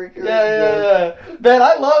joke. Yeah. Man,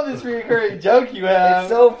 I love this recurring joke you have.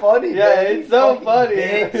 It's so funny. Yeah, man. it's so Fucking funny.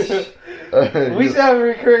 bitch. We should have a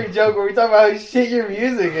recurring joke where we talk about how shit your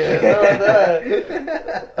music is. How about that?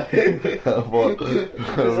 Well, This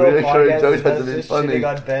whole reassuring podcast jokes is have us to be just funny.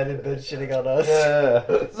 shitting on Ben and Ben shitting on us.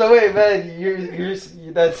 Yeah. So wait, man, you're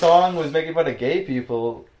that song was making fun of gay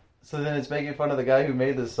people. So then it's making fun of the guy who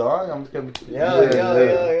made the song. I'm just gonna. Yeah.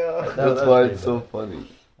 That's That's why pretty it's so funny.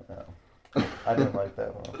 I didn't like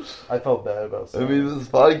that one. I felt bad about. I mean, this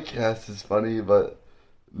podcast is funny, but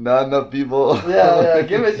not enough people. Yeah,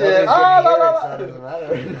 give it shit. Nobody's Ah, gonna la, hear la, it, so la. it doesn't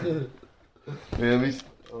matter. Man, we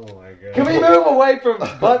Oh my god. Can we move away from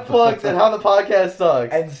butt plugs and how the podcast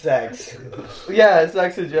sucks? And sex. Yeah,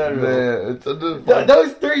 sex in general. man, it's such a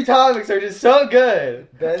Those three topics are just so good.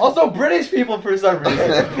 Ben- Also, British people for some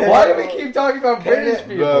reason. Why do we keep talking about British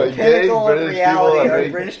people? Bro, Pinnacle of British reality people are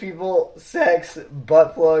make- British people, sex,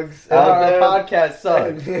 butt plugs. And Out our there- podcast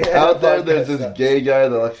sucks. Out there, there's Podcast this sucks. gay guy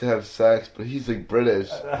that likes to have sex, but he's like British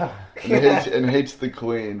and hates the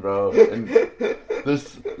Queen, bro. And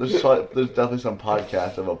there's definitely some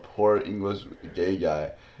podcast of a poor English gay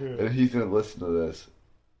guy, and he's gonna listen to this.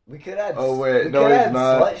 We could add. Oh, wait, we no, could he's add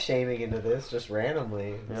not. slut shaming into this just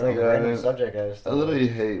randomly. It's like Yeah, a random man. subject. I just. I literally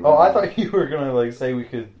hate. Oh, I women. thought you were gonna like say we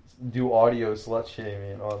could do audio slut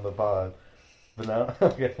shaming on the pod, but no.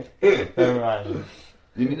 Okay, never mind.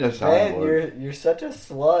 You need a Man, soundboard. you're such a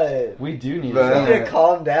slut. We do need. Man. You need to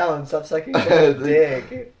calm down. Stop sucking someone's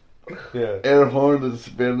dick. Yeah. Air horn to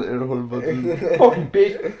spam the air horn button. Fucking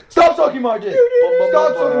bitch! Stop sucking my dick!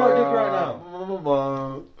 Stop sucking my dick right now!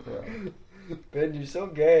 now. Ben, you're so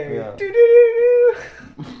gay. Yeah. Doo-doo-doo-doo.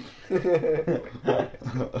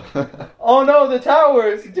 Oh no, the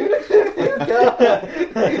towers!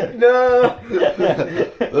 No.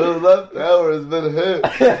 The left tower has been hit.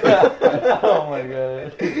 Oh my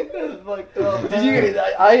god. That's fucked up. Did you?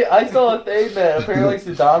 I saw a thing that apparently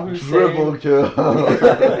Saddam Triple Hussein. kill. Oh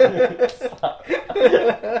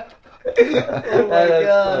my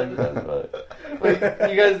god. Wait,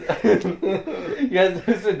 you guys know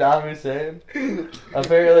Saddam Hussein?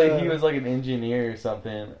 Apparently he was like an engineer or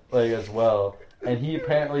something, like as well. And he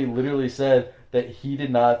apparently literally said that he did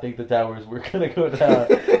not think the towers were gonna go down.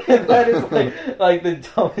 And that is like the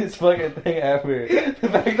dumbest fucking thing ever. The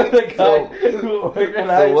fact that the guy who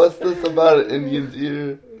organized So what's this about an Indian's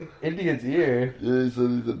ear? Indian's ear. Yeah, he said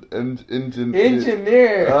he's an engine.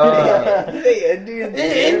 Engineer. Ah. Hey, Indian.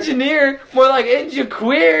 Engineer, more like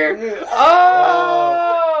engineer.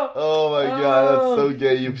 Oh! Oh my god, that's so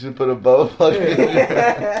gay. You should put a butt plug in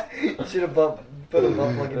there. Should have put a butt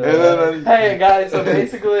plug in And then Hey guys, so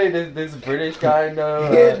basically this British guy No.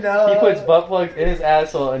 he puts butt plugs in his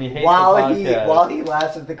asshole and he hates while the he podcast.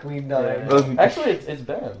 laughs at the queen dying. Actually, it's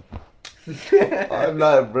Ben. I'm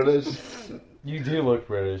not British. You do look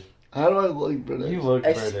British. How do I look British? You look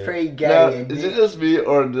It's British. pretty gay. Now, and is it just me,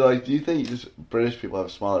 or do you think just British people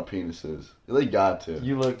have smaller penises? They got to.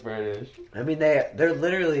 You look British. I mean, they're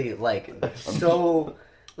literally like so,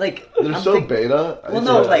 like They're so beta. Well,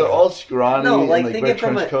 no, like they're all scrawny no, like, and think wear it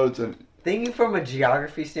from trench a- coats and. thinking from a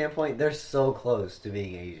geography standpoint, they're so close to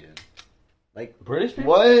being Asian. Like British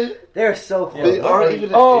people? What? they're so close. They aren't even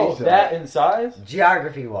in Oh, Asia. that in size?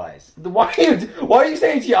 Geography wise. Why are you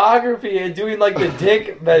saying geography and doing like the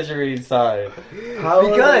dick measuring side? How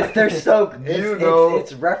Because they're so. You know-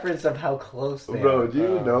 It's reference of how close they Bro, are. do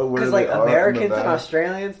you know where Because they like are on the Americans and map?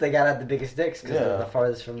 Australians, they gotta have the biggest dicks because Yeah. they're the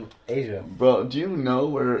farthest from Asia. Bro, do you know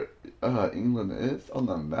where England is on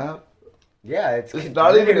the map? Yeah, It's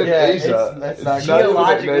not even in Yeah, Asia. it's not not even in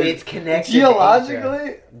geologically, Asia. it's connected.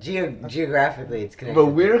 Geologically? to Asia. Geographically, it's connected. But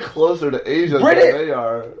we're closer to Asia British- than they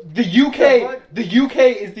are. The UK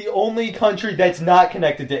is the only country that's not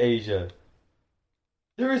connected to Asia.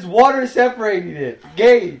 There is water separating it.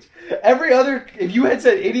 Gage. If you had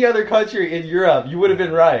said any other country in Europe, you would have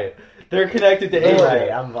been right. They're connected to You're Asia.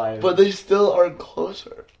 right, I'm fine. But they still are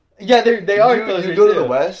closer. Yeah, they are closer You go to too. the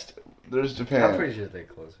west, there's Japan. I'm pretty sure they're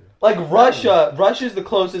closer. Like Russia's the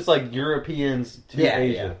closest like Europeans to Yeah,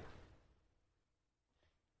 Asia.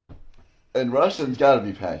 And Russians gotta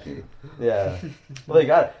be packing. Yeah. Well, they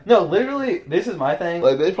got it. No, literally, this is my thing.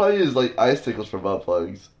 Like, they probably use, like, icicles for butt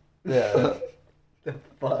plugs. Yeah.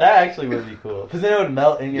 Fuck. That actually would be cool. Because then it would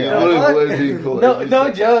melt in your Yeah, eye. it would be cool.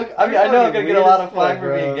 No joke. I mean, I know I'm gonna fucking get a lot weird of flack as for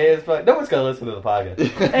fuck, being bro. gay as fuck. No one's gonna listen to the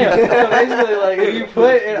podcast. Anyway, so basically, like, if you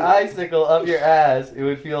put an icicle up your ass, it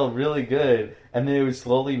would feel really good, and then it would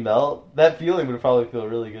slowly melt. That feeling would probably feel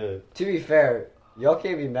really good. To be fair, y'all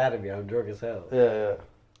can't be mad at me. I'm drunk as hell. Yeah.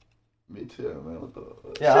 Me too, man. What the...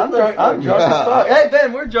 Yeah, Shut I'm the drunk. I'm fuck drunk as up. fuck. Hey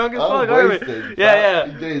Ben, we're drunk as fuck, aren't we? wasted. Yeah.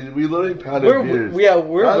 Dude, we literally pounded beers.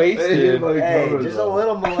 We're Not wasted. saying, like, Hey, covers just a up.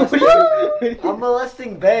 little molesting. I'm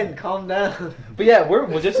molesting Ben. Calm down. But yeah,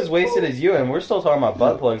 we're just as wasted as you, and we're still talking about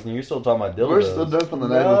butt plugs, and you're still talking about dildos. We're still drunk from the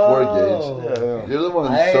night No. before, Gage. Yeah. You're the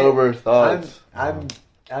one with I- sober thoughts.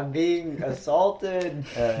 I'm being assaulted.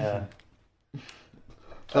 Yeah.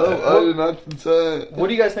 I did not consent. What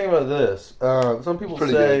do you guys think about this? Some people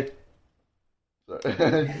Pretty say. Sorry.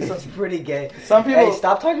 It's pretty gay. Some people. Hey,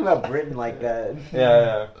 stop talking about Britain like that.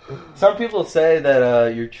 Yeah. Some people say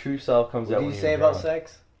that your true self comes What out. do you when say you're about drunk.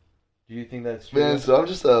 sex? Do you think that's true? Man, so I'm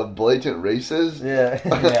just a blatant racist. Yeah.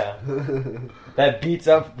 Yeah. That beats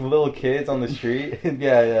up little kids on the street.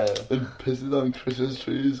 Yeah. And pisses on Christmas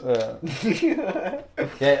trees. Yeah.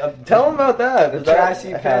 Tell them about that. The Does that trashy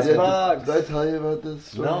happen? piss box. Did I tell you about this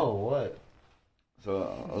story? No, what?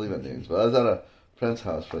 So I'll leave out names. But I was at a friend's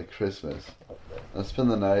house for like Christmas. I spent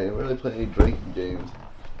the night and we were playing drinking games.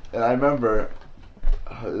 And I remember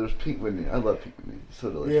there was pink Whitney. I love pink Whitney. It's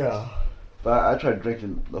so delicious. But I tried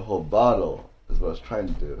drinking the whole bottle, is what I was trying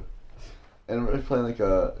to do. And we were playing like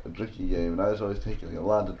a drinking game, and I was always taking like, a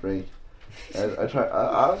lot to drink. And I tried.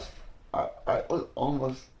 I was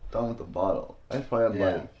almost done with the bottle. I probably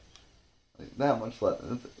had like that much left.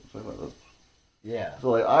 Yeah. So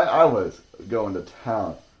like I was going to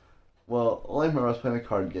town. Well, only remember I was playing a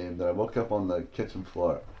card game that I woke up on the kitchen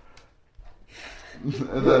floor. And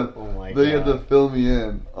then Oh my they had to God. fill me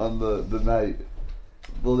in on the night.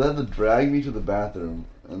 Well, they had to drag me to the bathroom,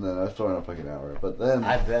 and then I was throwing up like an hour. But then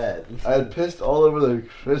I bet. I had pissed all over their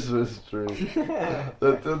Christmas tree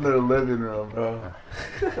that's in their living room, bro.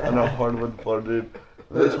 On a hardwood floor, dude.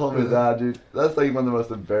 They told me that, dude. That's like one of the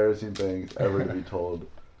most embarrassing things ever to be told.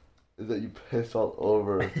 Is that you pissed all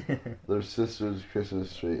over their sister's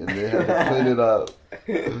Christmas tree, and they had to clean it up.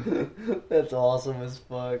 That's awesome as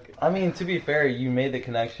fuck. I mean, to be fair, you made the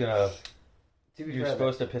connection of To be you're fair,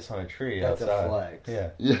 supposed to piss on a tree that's outside. a flex. Yeah.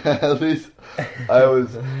 Yeah, at least I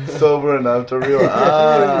was sober enough to realize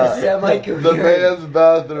the Semi-coherent. man's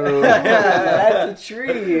bathroom. That's a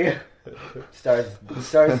tree. Starts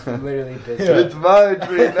literally pissing. It's my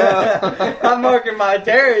tree now. I'm marking my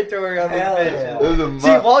territory on this Hell bitch. yeah. This is See,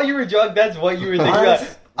 my- while you were drunk, that's what you were thinking.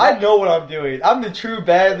 Honest- Like, I know what I'm doing. I'm the true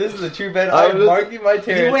Ben. This is the true Ben. I'm I'm just- marking my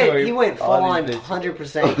territory. He went full on these bitches.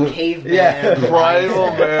 100% caveman. Yeah.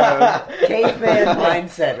 Primal man. Caveman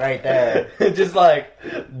mindset right there. Just like,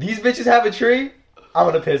 these bitches have a tree, I'm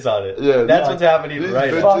gonna piss on it. Yeah, That's like, what's happening These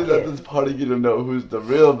right now. Fuck bitches it. at this party get to know who's the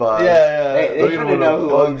real boss. Yeah. Hey, They're they gonna finna know who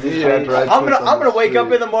wanna owns fuck this me after I place. I'm piss gonna on the wake up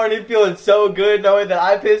street. in the morning feeling so good knowing that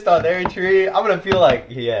I pissed on their tree. I'm gonna feel like,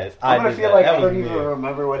 yes, I I'm gonna did feel that. like That I was don't even me.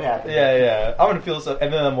 remember what happened. Yeah. I'm gonna feel so.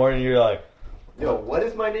 And then in the morning you're like, Yo, what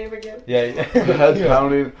is my name again? yeah. Head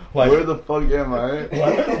pounding. Why- Where the fuck am I?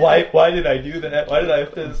 Why did I do that? Why did I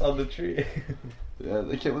piss on the tree? Yeah,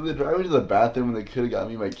 they came when they drive me to the bathroom and they could have got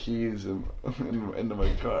me my keys and into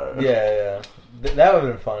my car. Yeah. That would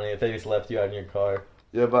have been funny if they just left you out in your car.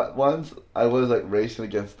 Yeah, but once I was like racing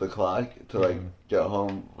against the clock to like get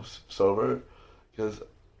home sober because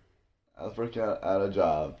I was working at a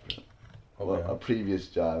job, a previous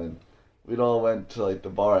job, and we'd all went to like the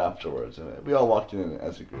bar afterwards, and we all walked in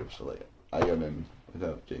as a group. So like I got in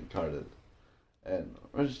without getting carded, and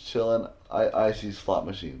we're just chilling. I see slot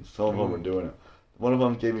machines. Some of them were doing it. One of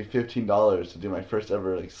them gave me $15 to do my first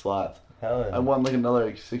ever like slots. Hell yeah. I won like another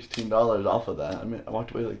like $16 off of that. I mean, I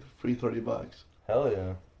walked away like free $30. Hell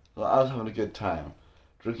yeah. Well, I was having a good time.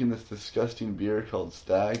 Drinking this disgusting beer called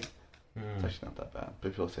Stag. It's actually not that bad.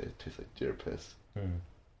 But people say it tastes like deer piss.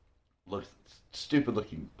 Looks stupid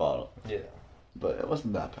looking bottle. Yeah. But it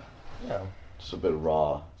wasn't that bad. Yeah. Just a bit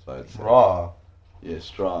raw, so I'd say. Raw. Yeah,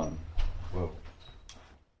 strong. Whoa.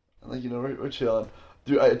 And like, you know, we're chilling.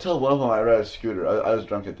 Dude, I tell one of them I ride a scooter. I was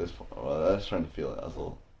drunk at this point. Well, I was trying to feel it. I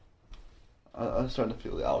was starting to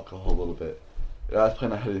feel the alcohol a little bit. And I was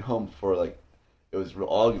planning on heading home before like it was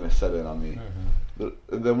all gonna set in on me.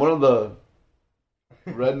 And then one of the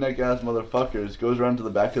redneck ass motherfuckers goes around to the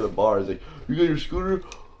back of the bar. He's like, "You got your scooter?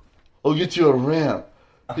 I'll get you a ramp."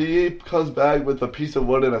 He comes back with a piece of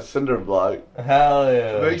wood and a cinder block. Hell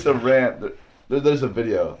yeah. Makes a ramp. There's a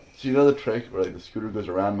video. So you know the trick where like the scooter goes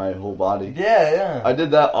around my whole body? Yeah. I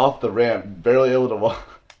did that off the ramp, barely able to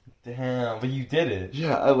walk. Damn, but you did it.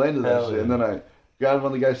 Yeah, I landed that shit, yeah. and then I grabbed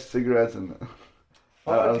one of the guy's cigarettes and.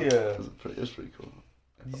 It was pretty cool.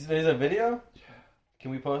 There's a video? Yeah.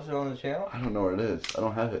 Can we post it on the channel? I don't know where it is. I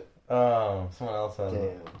don't have it. Oh, someone else has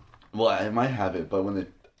it. Well, I might have it, but when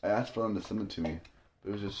I asked for them to send it to me,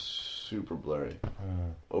 it was just super blurry,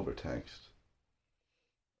 over text.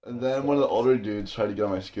 And then one of the older dudes tried to get on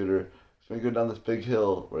my scooter. So we go down this big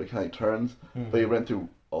hill where it kind of like turns, but he went through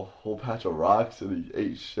a whole patch of rocks and he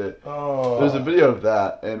ate shit. Oh. There's a video of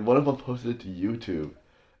that, and one of them posted it to YouTube.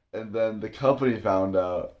 And then the company found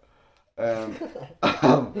out, and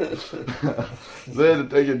they had to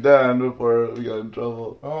take it down before we got in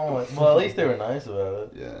trouble. Oh, well, at least they were nice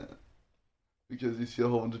about it. Yeah. Because you see a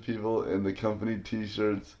whole bunch of people in the company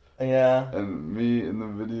t-shirts. Yeah. And me in the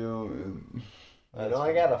video, and... You know,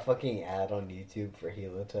 I got a fucking ad on YouTube for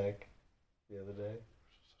Helitech the other day.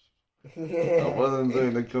 I wasn't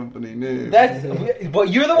saying the company name. But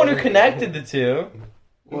you're the one who connected the two.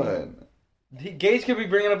 What? Gage could be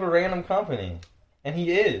bringing up a random company, and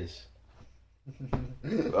he is. Oh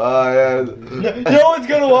yeah. No one's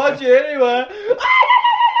gonna watch it anyway.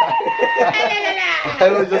 I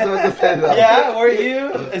was just about to say that. Yeah, were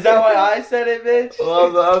you? Is that why I said it, bitch?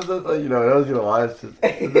 Well, I was just like, you know, I was gonna watch it.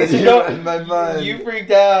 You know, in my mind. You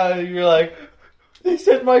freaked out. You're like, they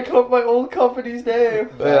said my old company's name.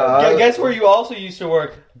 Yeah, guess where you also used to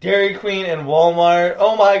work? Dairy Queen and Walmart.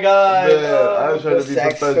 Oh my god. Yeah, I was trying to be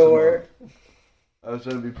professional. Store. I was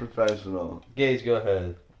trying to be professional. Gage, go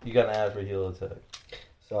ahead. You got an ad for Helitech.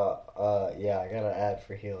 So, yeah, I got an ad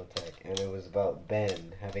for Helitech, and it was about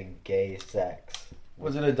Ben having gay sex.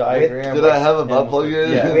 Was it a diagram? Did I have a butt plug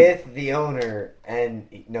in? Yeah. With the owner, and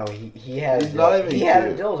no, he had a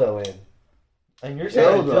dildo in. And you're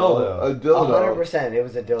saying a dildo. A dildo. 100%, it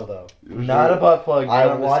was a dildo. Not a butt plug. I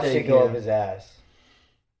watched it go up his ass.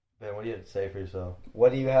 Ben, what do you have to say for yourself?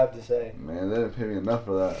 What do you have to say? Man, they didn't pay me enough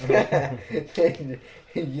for that.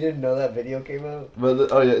 You didn't know that video came out?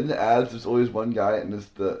 But in the ads, there's always one guy, and it's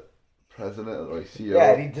the president or CEO.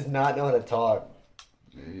 Yeah, and he does not know how to talk.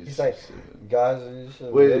 Yeah, he's like, guys, you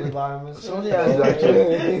should wait, really buy him some of the ads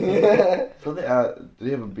actually. So the ad, did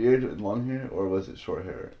he have a beard and long hair, or was it short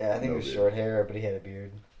hair? Yeah, I think it was short hair, but he had a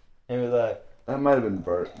beard. And with that. That might have been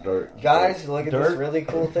dirt. Guys, look at this really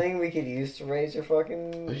cool thing we could use to raise your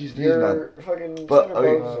fucking fucking but and blah,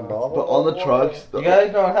 blah, but on the trucks, you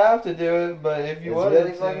guys don't have to do it. But if you want, it's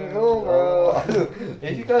really fucking cool, bro.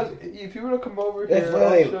 if you were to come over here, it's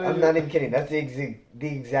literally, I'm not even kidding. That's the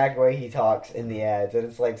exact way he talks in the ads, and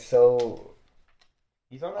it's like so.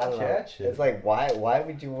 He's on that chat shit. It's like why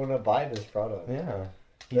would you want to buy this product? Yeah.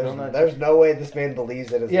 There's no way this man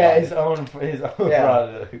believes in his life. his own product.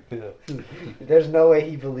 Yeah. There's no way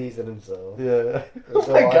he believes in himself. Yeah. Oh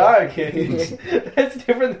my god, kids. That's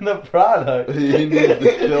different than the product. He needs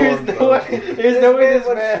to kill himself. There's no way this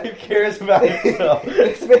man cares about himself.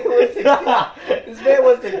 This man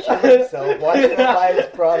wants to kill himself. Why should I buy his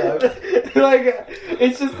product? Like,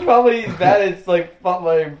 it's just probably that it's like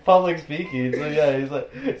public speaking. So yeah, he's like,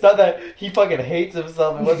 it's not that he fucking hates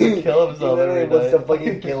himself and wants to kill himself every day. Wants to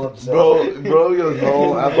fucking kill himself. Bro goes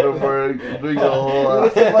home after work, drinks a whole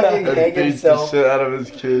and beats the shit out of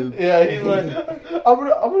his kid. Yeah, he's like, I'm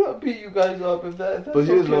gonna beat you guys up if that's But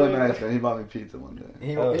he was okay. really nice, man. He bought me pizza one day.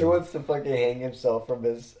 He wants to fucking hang himself from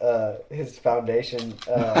his foundation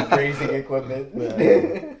raising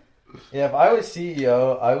equipment. Yeah, if I was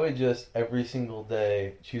CEO, I would just every single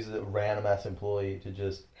day choose a random ass employee to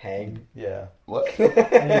just Hang. yeah, What?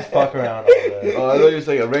 and just fuck around all day. Oh, I thought you were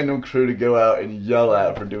saying a random crew to go out and yell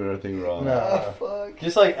at for doing everything wrong. No. Fuck.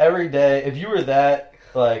 Just like every day, if you were that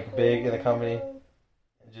like big in the company,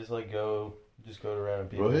 just like go to random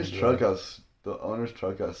people. Bro, his and do truck it. the owner's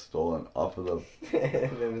truck got stolen off of the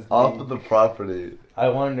That was off me. of the property. I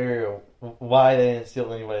wonder why they didn't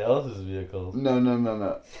steal anybody else's vehicles. No.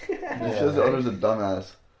 It's just the owner's a dumbass.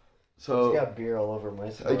 He's So got beer all over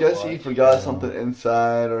my I guess he forgot Yeah. something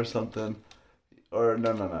inside or something. Or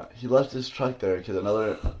no. He left his truck there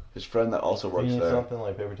because his friend that also You works need there. something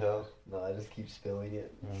like paper towels. No, I just keep spilling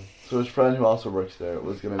it. So his friend who also works there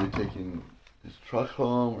was gonna be taking his truck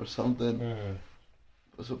home or something.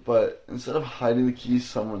 Mm-hmm. So, but instead of hiding the keys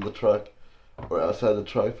somewhere in the truck or outside the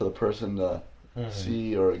truck for the person to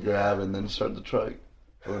see or grab and then start the truck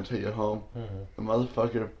or then take it home, the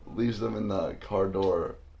motherfucker leaves them in the car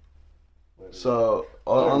door. So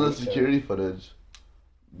on the security footage,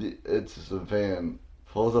 it's just a van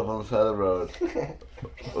pulls up on the side of the road.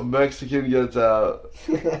 A Mexican gets out,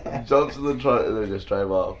 jumps in the truck, and they just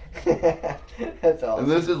drive off. That's awesome.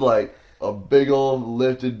 And this is like a big old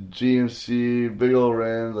lifted GMC, big old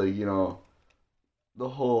rims, like, you know, the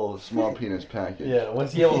whole small penis package. Yeah,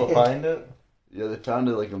 was he able to find it? Yeah, they found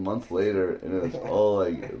it like a month later, and it was all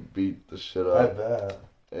like beat the shit I up. bet.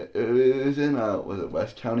 It was in, was it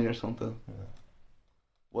West County or something? Yeah.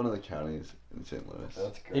 One of the counties in St. Louis.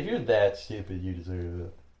 That's great. If you're that stupid, you deserve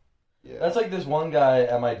it. Yeah. That's like this one guy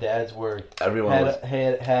at my dad's work Everyone was.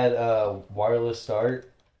 had a wireless start,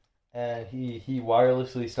 and he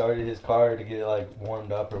wirelessly started his car to get it like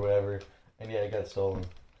warmed up or whatever, and yeah, it got stolen.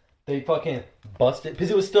 They fucking busted because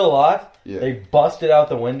it was still locked. Yeah. They busted out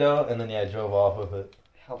the window and then drove off with it.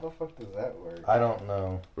 How the fuck does that work? I don't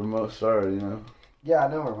know. Remote start, you know? Yeah,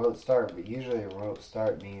 I know remote start, but usually a remote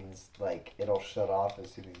start means like it'll shut off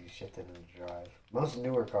as soon as you shift it into drive. Most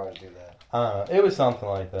newer cars do that. I don't know. It was something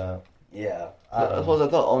like that. Yeah. I I don't know. suppose I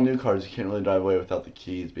thought all new cars you can't really drive away without the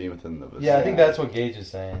keys being within the vicinity. Yeah, I think that's what Gage is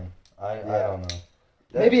saying. I Yeah. don't know.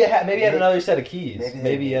 Maybe it had another set of keys. maybe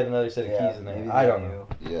Maybe they he had another set of Yeah, keys in there. maybe I they don't do. know.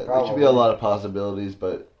 Yeah, there could Probably. be a lot of possibilities,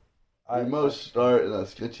 but I- remote start in a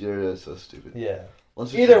sketchy area is so stupid. Yeah.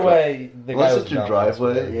 Unless it's Either your way, the guy unless was it's your dumbass, driveway,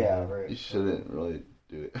 whatever. Yeah, right. you shouldn't really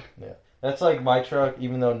do it. That's like my truck.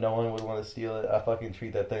 Even though no one would want to steal it, I fucking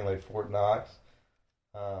treat that thing like Fort Knox.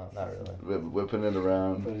 Not really. Whipping it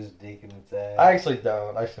around. Put his dick in its ass. I actually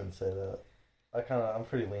don't. I shouldn't say that. I'm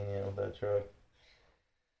pretty lenient with that truck.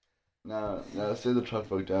 Now, say the truck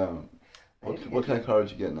broke down. I need to What get kind of car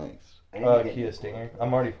would you get next? I need to get Kia new Stinger. clothes.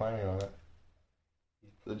 I'm already planning on it.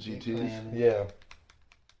 The You GTs? planning? Yeah.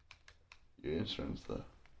 Your insurance, though.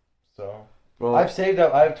 So Bro, I've saved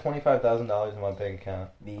up. I have $25,000 in my bank account.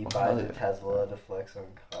 Me Oh, buy hell the yeah. Tesla to flex on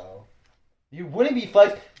Kyle. You wouldn't be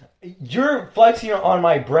You're flexing on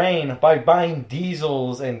my brain by buying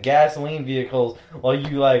diesels and gasoline vehicles while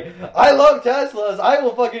you like, I love Teslas. I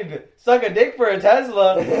will fucking suck a dick for a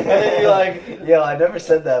Tesla. And then you're like, Yo, I never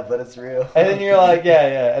said that, but it's real. and then you're like,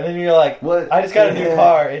 yeah. And then you're like, what? I just got a new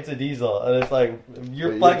car. It's a diesel. And it's like, you're Wait,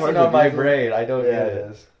 your flexing car's on a my diesel? brain. I don't Yeah, get it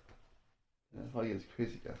it. is. That probably gets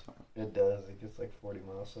crazy gas man. It does. It gets like 40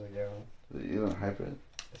 miles to the gallon. You know, hybrid?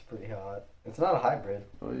 It's pretty hot. It's not a hybrid.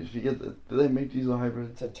 Or if you get do they make diesel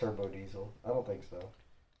hybrids? It's a turbo diesel. I don't think so.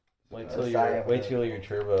 Wait Yes, till I your have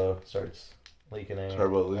turbo starts leaking air.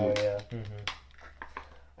 Turbo Oh leak. yeah. hmm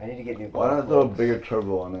I need to get new. Why not throw a bigger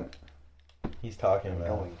turbo on it? He's talking I'm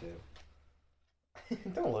about. going to.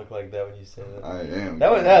 Don't look like that when you say that. I am.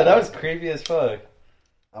 That was creepy as fuck.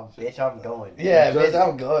 Oh, bitch, I'm going. Yeah, Just- bitch,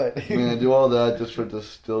 I'm good. I mean, I do all that just for it to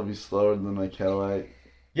still be slower than my Cadillac.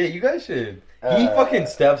 Yeah, you guys should. He fucking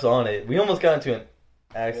steps on it. We almost got into an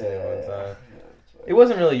accident one time. It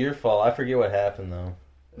wasn't really your fault. I forget what happened though.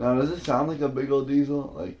 Now, does it sound like a big old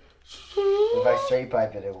diesel? Like, If I straight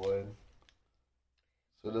pipe it, it would.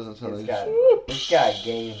 so it doesn't sound It's like. got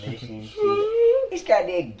gay emission shit. It's got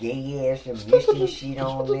that gay ass emission shit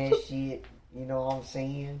on that shit. You know what I'm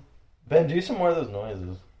saying? Ben, do some more of those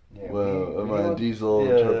noises. Yeah, Well, we my don't- diesel,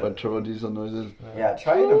 Yeah. my turbo diesel noises. Yeah,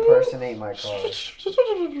 try and impersonate my car.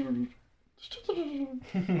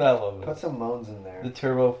 I love Put it. some moans in there. The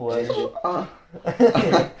turbo flex. Ah.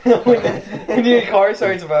 when your car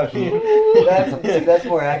starts moaning. That's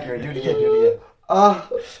more accurate. Do it again. Do it Ah.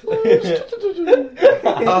 again.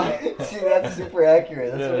 See, that's super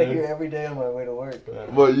accurate. That's what I Yeah. hear every day on my way to work.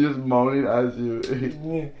 What, you just moaning as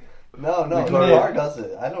you. No, The the car- car does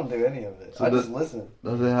it. I don't do any of it. So I just listen.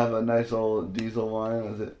 Does it have a nice old diesel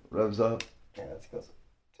whine as it revs up? Yeah, it goes.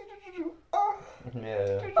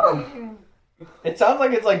 Yeah. It sounds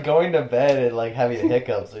like it's like going to bed and like having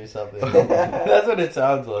hiccups or something. That's what it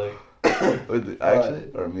sounds like.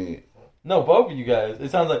 Actually, or me? No, both of you guys. It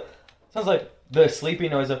sounds like the sleepy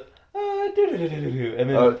noise of and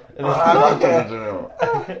then,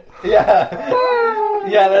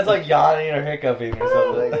 yeah, that's like yawning or hiccuping or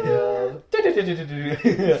something. No.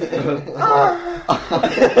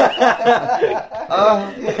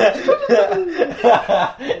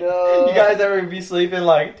 You guys ever be sleeping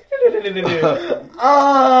like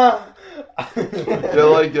They're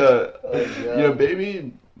like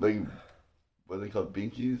baby, like what are they called,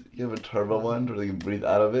 binkies? You have a turbo one where they can breathe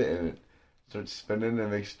out of it and it starts spinning and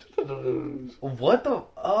makes. What the?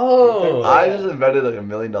 Oh, I just invented like $1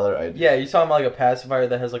 million idea. yeah, you talking about like a pacifier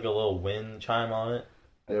that has like a little wind chime on it?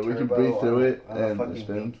 Yeah, we can breathe through it and fucking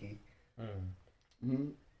spin. binky. Mm-hmm.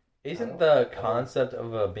 Isn't the concept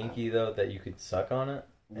of a binky though that you could suck on it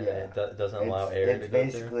and it doesn't allow air to go through?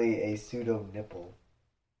 It's basically a pseudo nipple.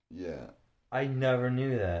 Yeah. I never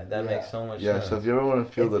knew that. That makes so much sense. So if you ever want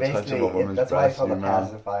to feel the touch of a woman's that's why it's breast in called your a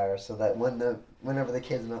mouth, pacifier, so that whenever the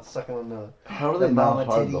kid's not sucking on the how are the they not mama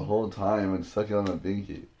hard titty. the whole time and sucking on the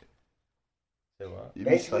binky? Say what? You be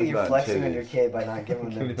basically sucking you're on flexing on titties. your kid by not giving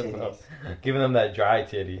them Giving them titties. Giving them that dry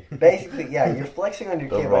titty. Basically, yeah, you're flexing on your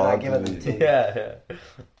The kid by raw not giving them titty. titties. Yeah.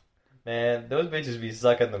 Man, those bitches be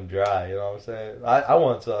sucking them dry, you know what I'm saying? I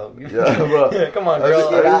want some. Yeah, bro. Come on, I girl.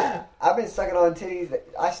 Dude, I've been sucking on titties.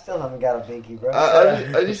 I still haven't got a binky, bro.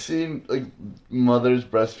 I just seen like mothers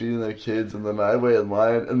breastfeeding their kids, and then I wait in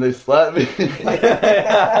line, and they slap me.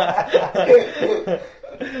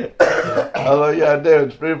 I'm like, yeah, damn,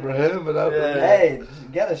 it's free for him, but I'm Hey, you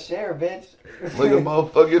gotta share, bitch. like a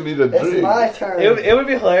motherfucker need a It's drink. my turn. It would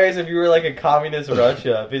be hilarious if you were like a communist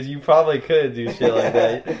Russia, because you probably could do shit like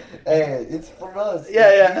that. Hey, it's from us.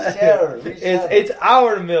 Yeah. We share. We share. It's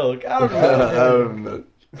our milk. Our milk.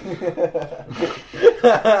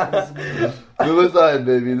 Move aside,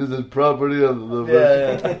 baby. This is property of the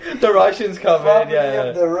Yeah. The Russians come in. Property Yeah.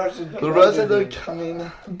 of the Russian. The rest of the coming.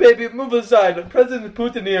 Baby, move aside. President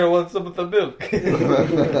Putin here wants some of the milk. Give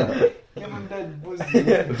him that pussy.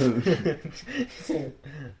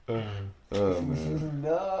 Oh man.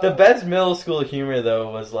 No. The best middle school humor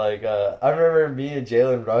though was like I remember me and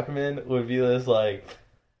Jalen Ruckman would be this like,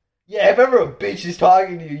 yeah, if ever a bitch is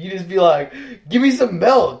talking to you, you just be like, give me some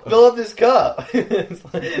milk, fill up this cup. It's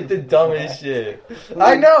like the dumbest shit.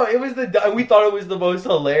 I know, it was we thought it was the most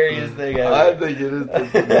hilarious thing ever. I think it is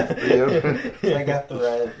the best thing ever. I got the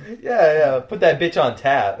red. Yeah, put that bitch on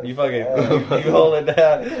tap. You fucking you hold it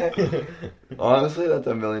down. Honestly, that's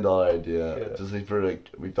 $1 million idea. Yeah. Just like for like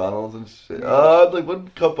McDonald's and shit. I'd like 1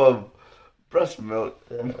 cup of breast milk.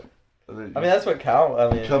 I mean, that's what cow.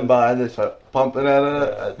 I mean, Come by, they start pumping at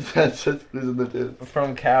it. That's just squeezing the tits.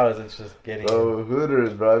 from cows, it's just getting. Oh,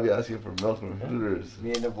 Hooters, bro. I'd be asking for milk from Hooters.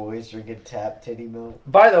 Me and the boys drinking tap titty milk.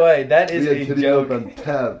 By the way, that is We had a titty joke. milk on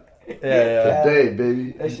tap Yeah. today,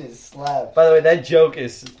 baby. That shit slaps. By the way, that joke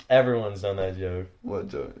is everyone's done that joke. What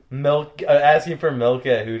joke? Milk, asking for milk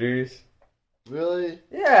at Hooters. Really?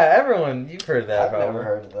 Yeah, everyone, you've heard that. I've probably. never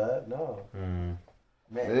heard of that. No. Mm.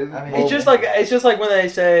 Man, Maybe- I mean, It's just like when they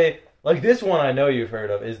say like this one I know you've heard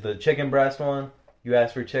of is the chicken breast one. You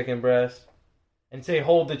ask for chicken breast and say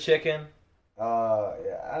hold the chicken. Yeah,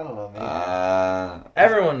 I don't know, man.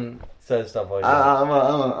 Everyone says stuff like that.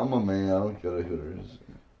 I'm a man. I don't go to Hooters.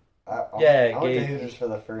 I Yeah, went to gay- Hooters for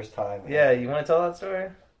the first time. Yeah, you want to tell that story?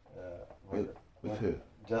 When With who?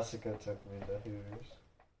 Jessica took me to Hooters.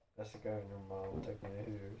 Jessica and her mom took me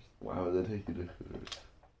to Hooters Why would they take you to Hooters?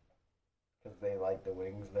 because they like the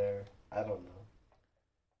wings there. I don't know.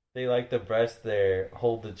 They like the breast there.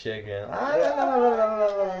 Hold the chicken.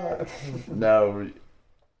 No.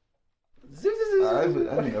 I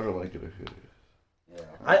never like it at Hooters.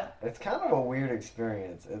 Yeah, it's kind of a weird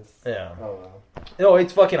experience. It's Yeah. I don't know. No,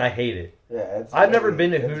 it's fucking. I hate it. Yeah, it's. I've never really-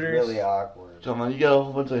 been to it's Hooters. Really awkward. Come on, you got a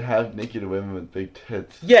whole bunch of half naked women with big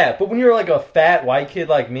tits. Yeah, but when you're like a fat white kid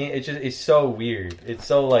like me, it's so weird. It's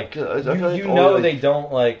so like I feel like you all, know like, they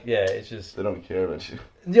don't like. Yeah, it's just. They don't care about you.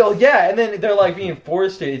 Yeah, and then they're like being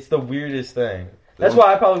forced to. It's the weirdest thing. That's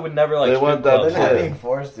why I probably would never like. They want strip that clubs. They're not tip. being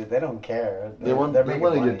forced to. They don't care. They want They're a making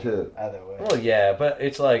money good tip. either way. Well, yeah, but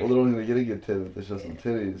it's like Well, they're only gonna get a good tip if there's just some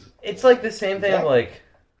titties. it's like the same thing of Exactly. like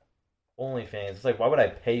OnlyFans. It's like why would I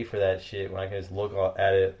pay for that shit when I can just look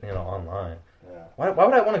at it, online? Yeah. Why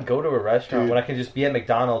would I want to go to a restaurant when I can just be at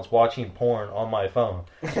McDonald's watching porn on my phone?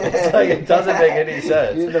 It's like, it doesn't make any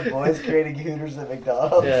sense. Dude, the boys creating Hooters at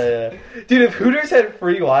McDonald's. Yeah. Dude, if Hooters had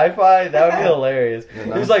free Wi-Fi, that would be hilarious.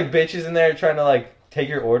 There's like bitches in there trying to like take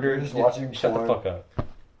your order. You're just watching Shut porn. the fuck up.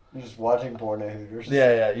 You're just watching porn at Hooters.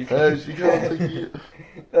 Yeah. You Hey, she can't take you.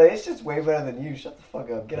 Like, it's just way better than you. Shut the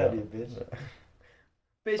fuck up. Get out of here, bitch.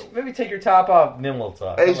 Bitch, maybe take your top off, then we'll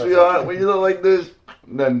talk. Hey, sweetheart, when you look like this,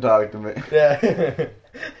 then talk to me. Yeah.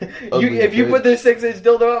 If you put this 6-inch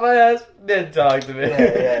dildo up my ass, then talk to me.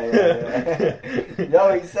 Yeah.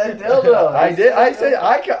 Yo, he said dildo. I did. I said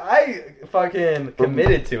I fucking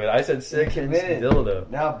committed to it. I said 6-inch committed. dildo.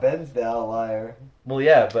 Now Ben's the outlier. Well,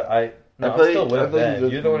 yeah, but I'm still with Ben.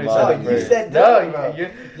 You're the one who said No, you said no. dildo,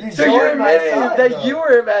 bro. So you're joined my admitting side, that bro. you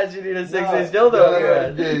were imagining a 6-inch dildo. No, up your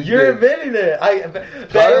ass. dude, You're dude. admitting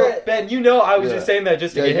it. Ben, you know I was just saying that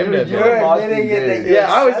just to get him to admit You're it. admitting it that you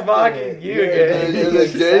Yeah, I was accepted mocking it. you You're again. admitting And you the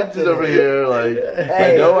kids accepted over it. here, like,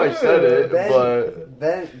 Hey, I know I said it, Ben,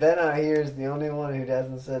 but Ben out here is the only one who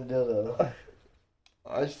hasn't said dildo.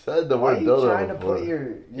 I said the Why word are you dildo trying to before. put your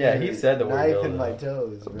Yeah, he said the word knife in dildo. my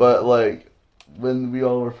toes? Bro? But like, when we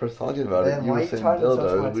all were first talking about Ben, it, you why were you saying trying to touch my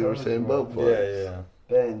dildo, we were toes, saying bro? butt plugs. Yeah.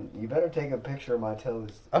 Ben, you better take a picture of my toes.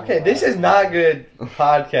 Okay, this is not good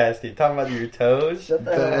podcasting. Talking about your toes. Shut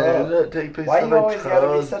the hell up. Ben, take pictures Why of you my always gotta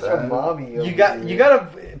be toes, such a Ben. mommy? over You gotta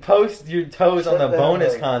post your toes Shut on the the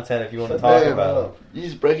bonus hell up. content if you want to Shut talk the hell about it. up.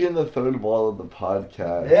 He's breaking the third wall of the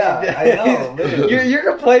podcast. Yeah, I know. literally. You're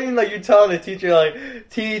complaining like you're telling the teacher, like,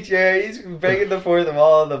 teacher, he's breaking the fourth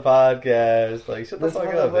wall of the podcast. Like, shut the This fuck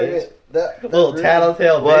up, motherfucker- bitch. that Little really-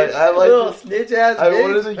 tattletale But bitch. I like little to- snitch ass I bitch.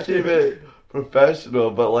 wanted to keep it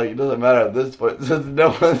professional, but like it doesn't matter at this point since no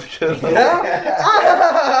one's gonna.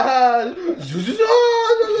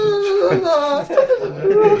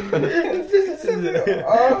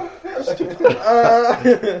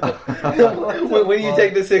 when you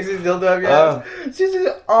take the 60s dildo up your ass.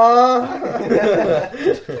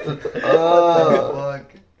 What the fuck?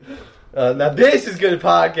 Now this is good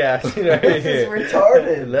podcasting right This here. is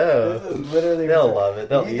retarded. No. This is literally They'll retarded. love it.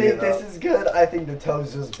 They'll you eat think it this up. is good? I think the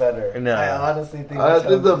toes is better. No. I honestly think I the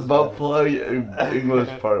think the toes is butt better. plug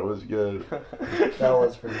English part was good. That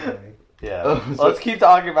was pretty funny. Yeah. Oh, so- Let's keep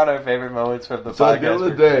talking about our favorite moments from the So podcast. at the end of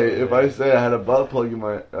the day, if I say I had a butt plug in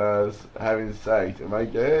my ass having sex, am I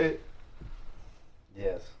gay?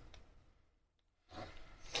 Yes.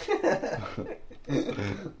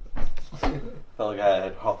 felt like I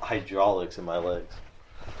had hydraulics in my legs.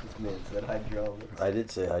 This man said hydraulics. I did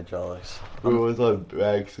say hydraulics. Who was on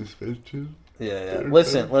back suspension? Yeah.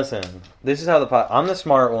 Listen. This is how I'm the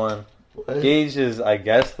smart one. What? Gage is, I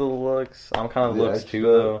guess, the looks. I'm kind of The looks extra. too,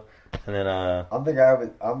 though. And then, I'm the guy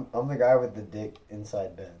with I'm the guy with the dick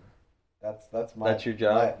inside Ben. That's my That's your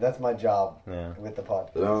job? that's my job yeah. with the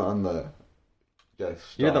podcast. On the guest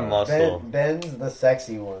You're the star. muscle. Ben's the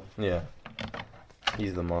sexy one. Yeah.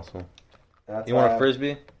 He's the muscle. And that's You why want a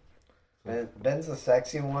frisbee? Ben's the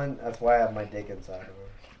sexy one. That's why I have my dick inside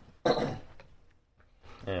of her.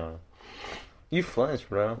 Anyway. You flinched,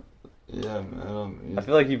 bro. Yeah, man. I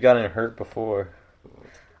feel like you've gotten hurt before.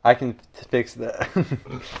 I can fix that.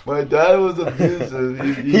 My dad was abusive.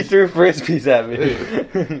 He threw frisbees at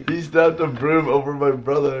me. He snapped a broom over my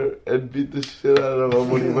brother and beat the shit out of him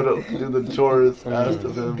when he went up to do the chores after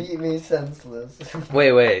him. Beat me senseless.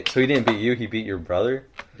 Wait. So he didn't beat you? He beat your brother?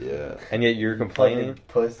 Yeah. And yet you're complaining? Fucking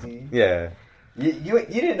pussy. Yeah. You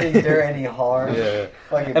didn't endure any harm. Yeah.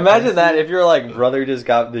 Fucking Imagine pussy. that if your like brother just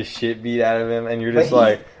got the shit beat out of him and you're just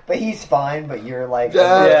But he's fine. But you're like,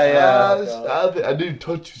 Yeah. Stop it. I didn't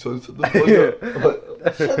touch you, so shut the fuck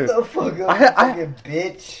up. Shut the fuck up, I- fucking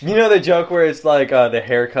bitch. You know the joke where it's like the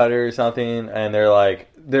hair cutter or something, and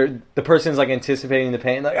the person's like anticipating the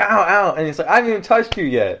pain, like ow, ow, and it's like I haven't even touched you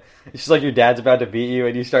yet. It's just like your dad's about to beat you,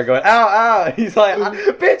 and you start going ow, ow. And he's like,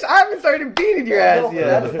 bitch, I haven't started beating your ass No, but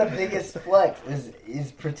yet. that's the biggest flex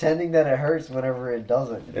is pretending that it hurts whenever it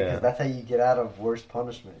doesn't, because Yeah. that's how you get out of worse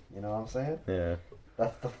punishment. You know what I'm saying? Yeah.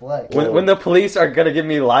 That's the flex. When the police are gonna give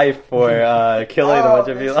me life for killing a bunch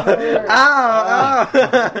of this people, hurts. ow,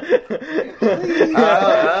 Please.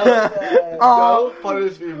 ow. Don't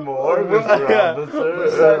punish me more, Yeah. Mr. You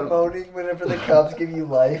start Officer. moaning whenever the cops give you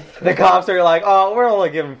life. The cops are like, oh, we're only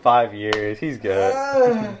giving 5 years. He's good.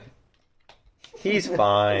 Ah. He's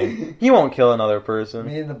fine. He won't kill another Me person.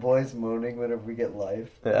 and the boys moaning whenever we get life.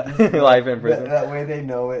 Yeah, life in That, prison. that way they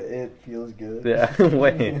know it feels good. Yeah,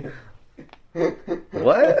 wait.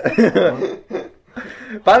 What?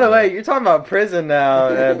 By the way, you're talking about prison now,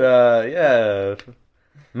 and yeah,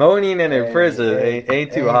 moaning and in prison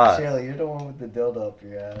ain't too hot. Chill, you're the one with the dildo up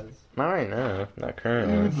your ass. Not right now, not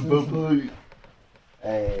currently. Butt plug.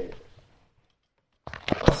 Hey.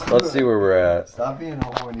 Let's see where we're at. Stop being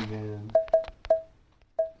a horny man.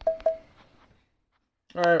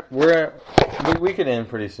 Alright, we could end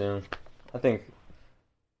pretty soon. I think.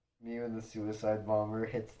 Me when the suicide bomber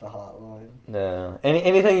hits the hotline. Yeah.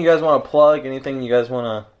 Anything you guys want to plug? Anything you guys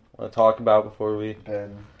want to talk about before we?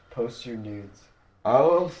 Ben, post your nudes. I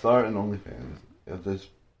will start an OnlyFans if this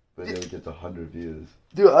video gets 100 views.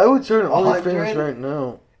 Dude, I would start an 100? OnlyFans right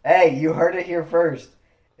now. Hey, you heard it here first.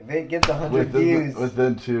 If it gets 100 views,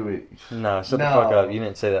 Within 2 weeks. No, shut the No. fuck up. You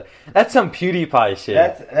didn't say that. That's some PewDiePie shit.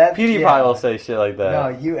 that's PewDiePie yeah. will say shit like that. No,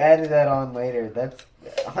 you added that on later. That's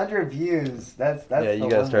 100 views. That's yeah, you the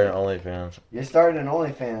gotta start an limit. OnlyFans. You're starting an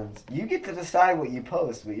OnlyFans. You get to decide what you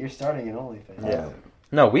post, but you're starting an OnlyFans. Yeah.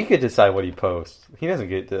 No, we could decide what he posts. He doesn't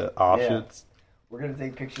get the options. We're gonna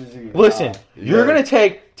take pictures of your. Listen, you're Yeah. gonna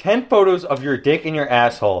take 10 photos of your dick in your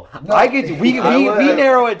asshole. No. I get to, we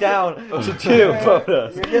narrow it down to 2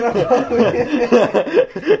 photos. You're gonna.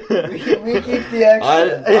 we keep the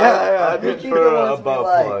extra. I we keep prefer the ones we about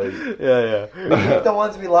like. like. Yeah. We keep the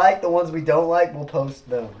ones we like. The ones we don't like, we'll post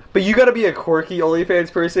them. But you gotta be a quirky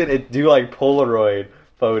OnlyFans person and do like Polaroid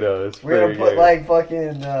photos. We're gonna for put your- like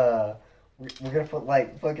fucking. We're gonna put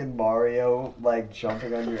like fucking Mario like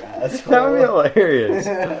jumping on your ass. That would be hilarious.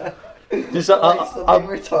 Just something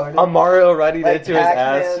retarded. a Mario riding Like into his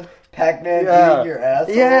ass. Pac-Man Yeah. eating your ass.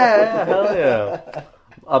 Yeah, hell yeah.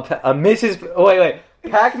 A Mrs. Wait.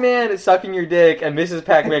 Pac-Man is sucking your dick and Mrs.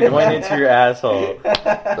 Pac-Man going into your asshole.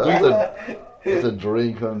 That's a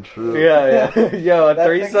dream come true. Yeah. Yo, a That's the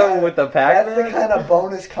threesome kind- with the That's the Pac-Man? kind of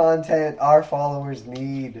bonus content our followers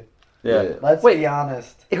need. Yeah. Let's Wait. be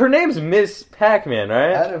honest. Her name's Miss Pac-Man,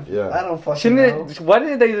 right? I don't fucking know. Shouldn't it? Why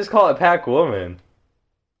didn't they just call it Pac-Woman?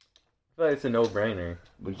 I feel like it's a no-brainer.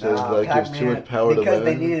 Because Nah, that gives too Pac-Man- much power to because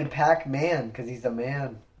women. they needed Pac-Man because he's a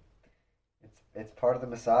man. It's part of the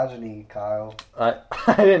misogyny, Kyle. I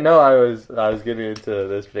didn't know I was getting into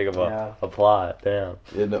this big of Yeah. a plot. Damn.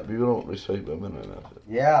 Yeah, no, people don't respect women enough.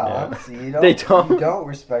 Yeah, Yeah. honestly, you don't. They don't? You don't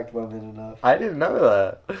respect women enough. I didn't know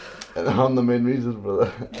that. And I'm the main reason for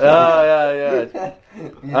that. Oh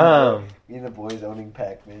yeah. Me and the boys owning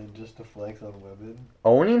Pac-Man just to flex on women.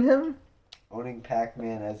 Owning him? Owning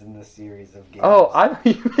Pac-Man as in the series of games. Oh, I thought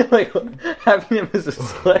you meant like having him as a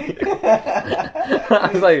slave. I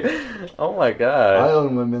was like, oh my I god.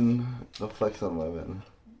 own women. The flex on women.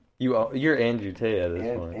 You're Andrew Tate at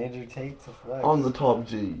this point. Andrew Tate's a flex. On the top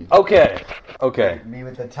G. Okay. Me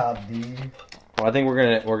with the top D. Well, I think we're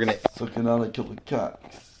gonna. Sucking on a couple of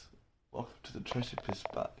cocks. Welcome to the Trashy Piss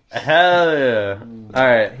Box. Hell yeah! All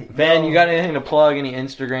right, Ben, you got anything to plug? Any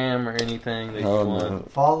Instagram or anything that you Oh, want? no.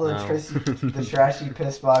 Follow No. the Trashy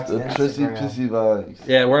Piss Box The Trashy Instagram. Pissy Box.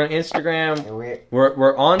 Yeah, we're on Instagram. And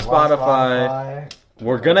We're on Spotify.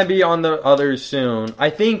 We're gonna be on the others soon. I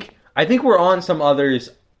think we're on some others.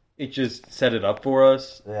 It just set it up for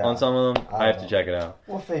us Yeah. on some of them. I have to know. check it out.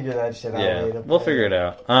 We'll figure that shit out Yeah, later. we'll figure it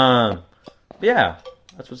out. Yeah,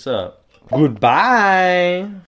 that's what's up. Goodbye.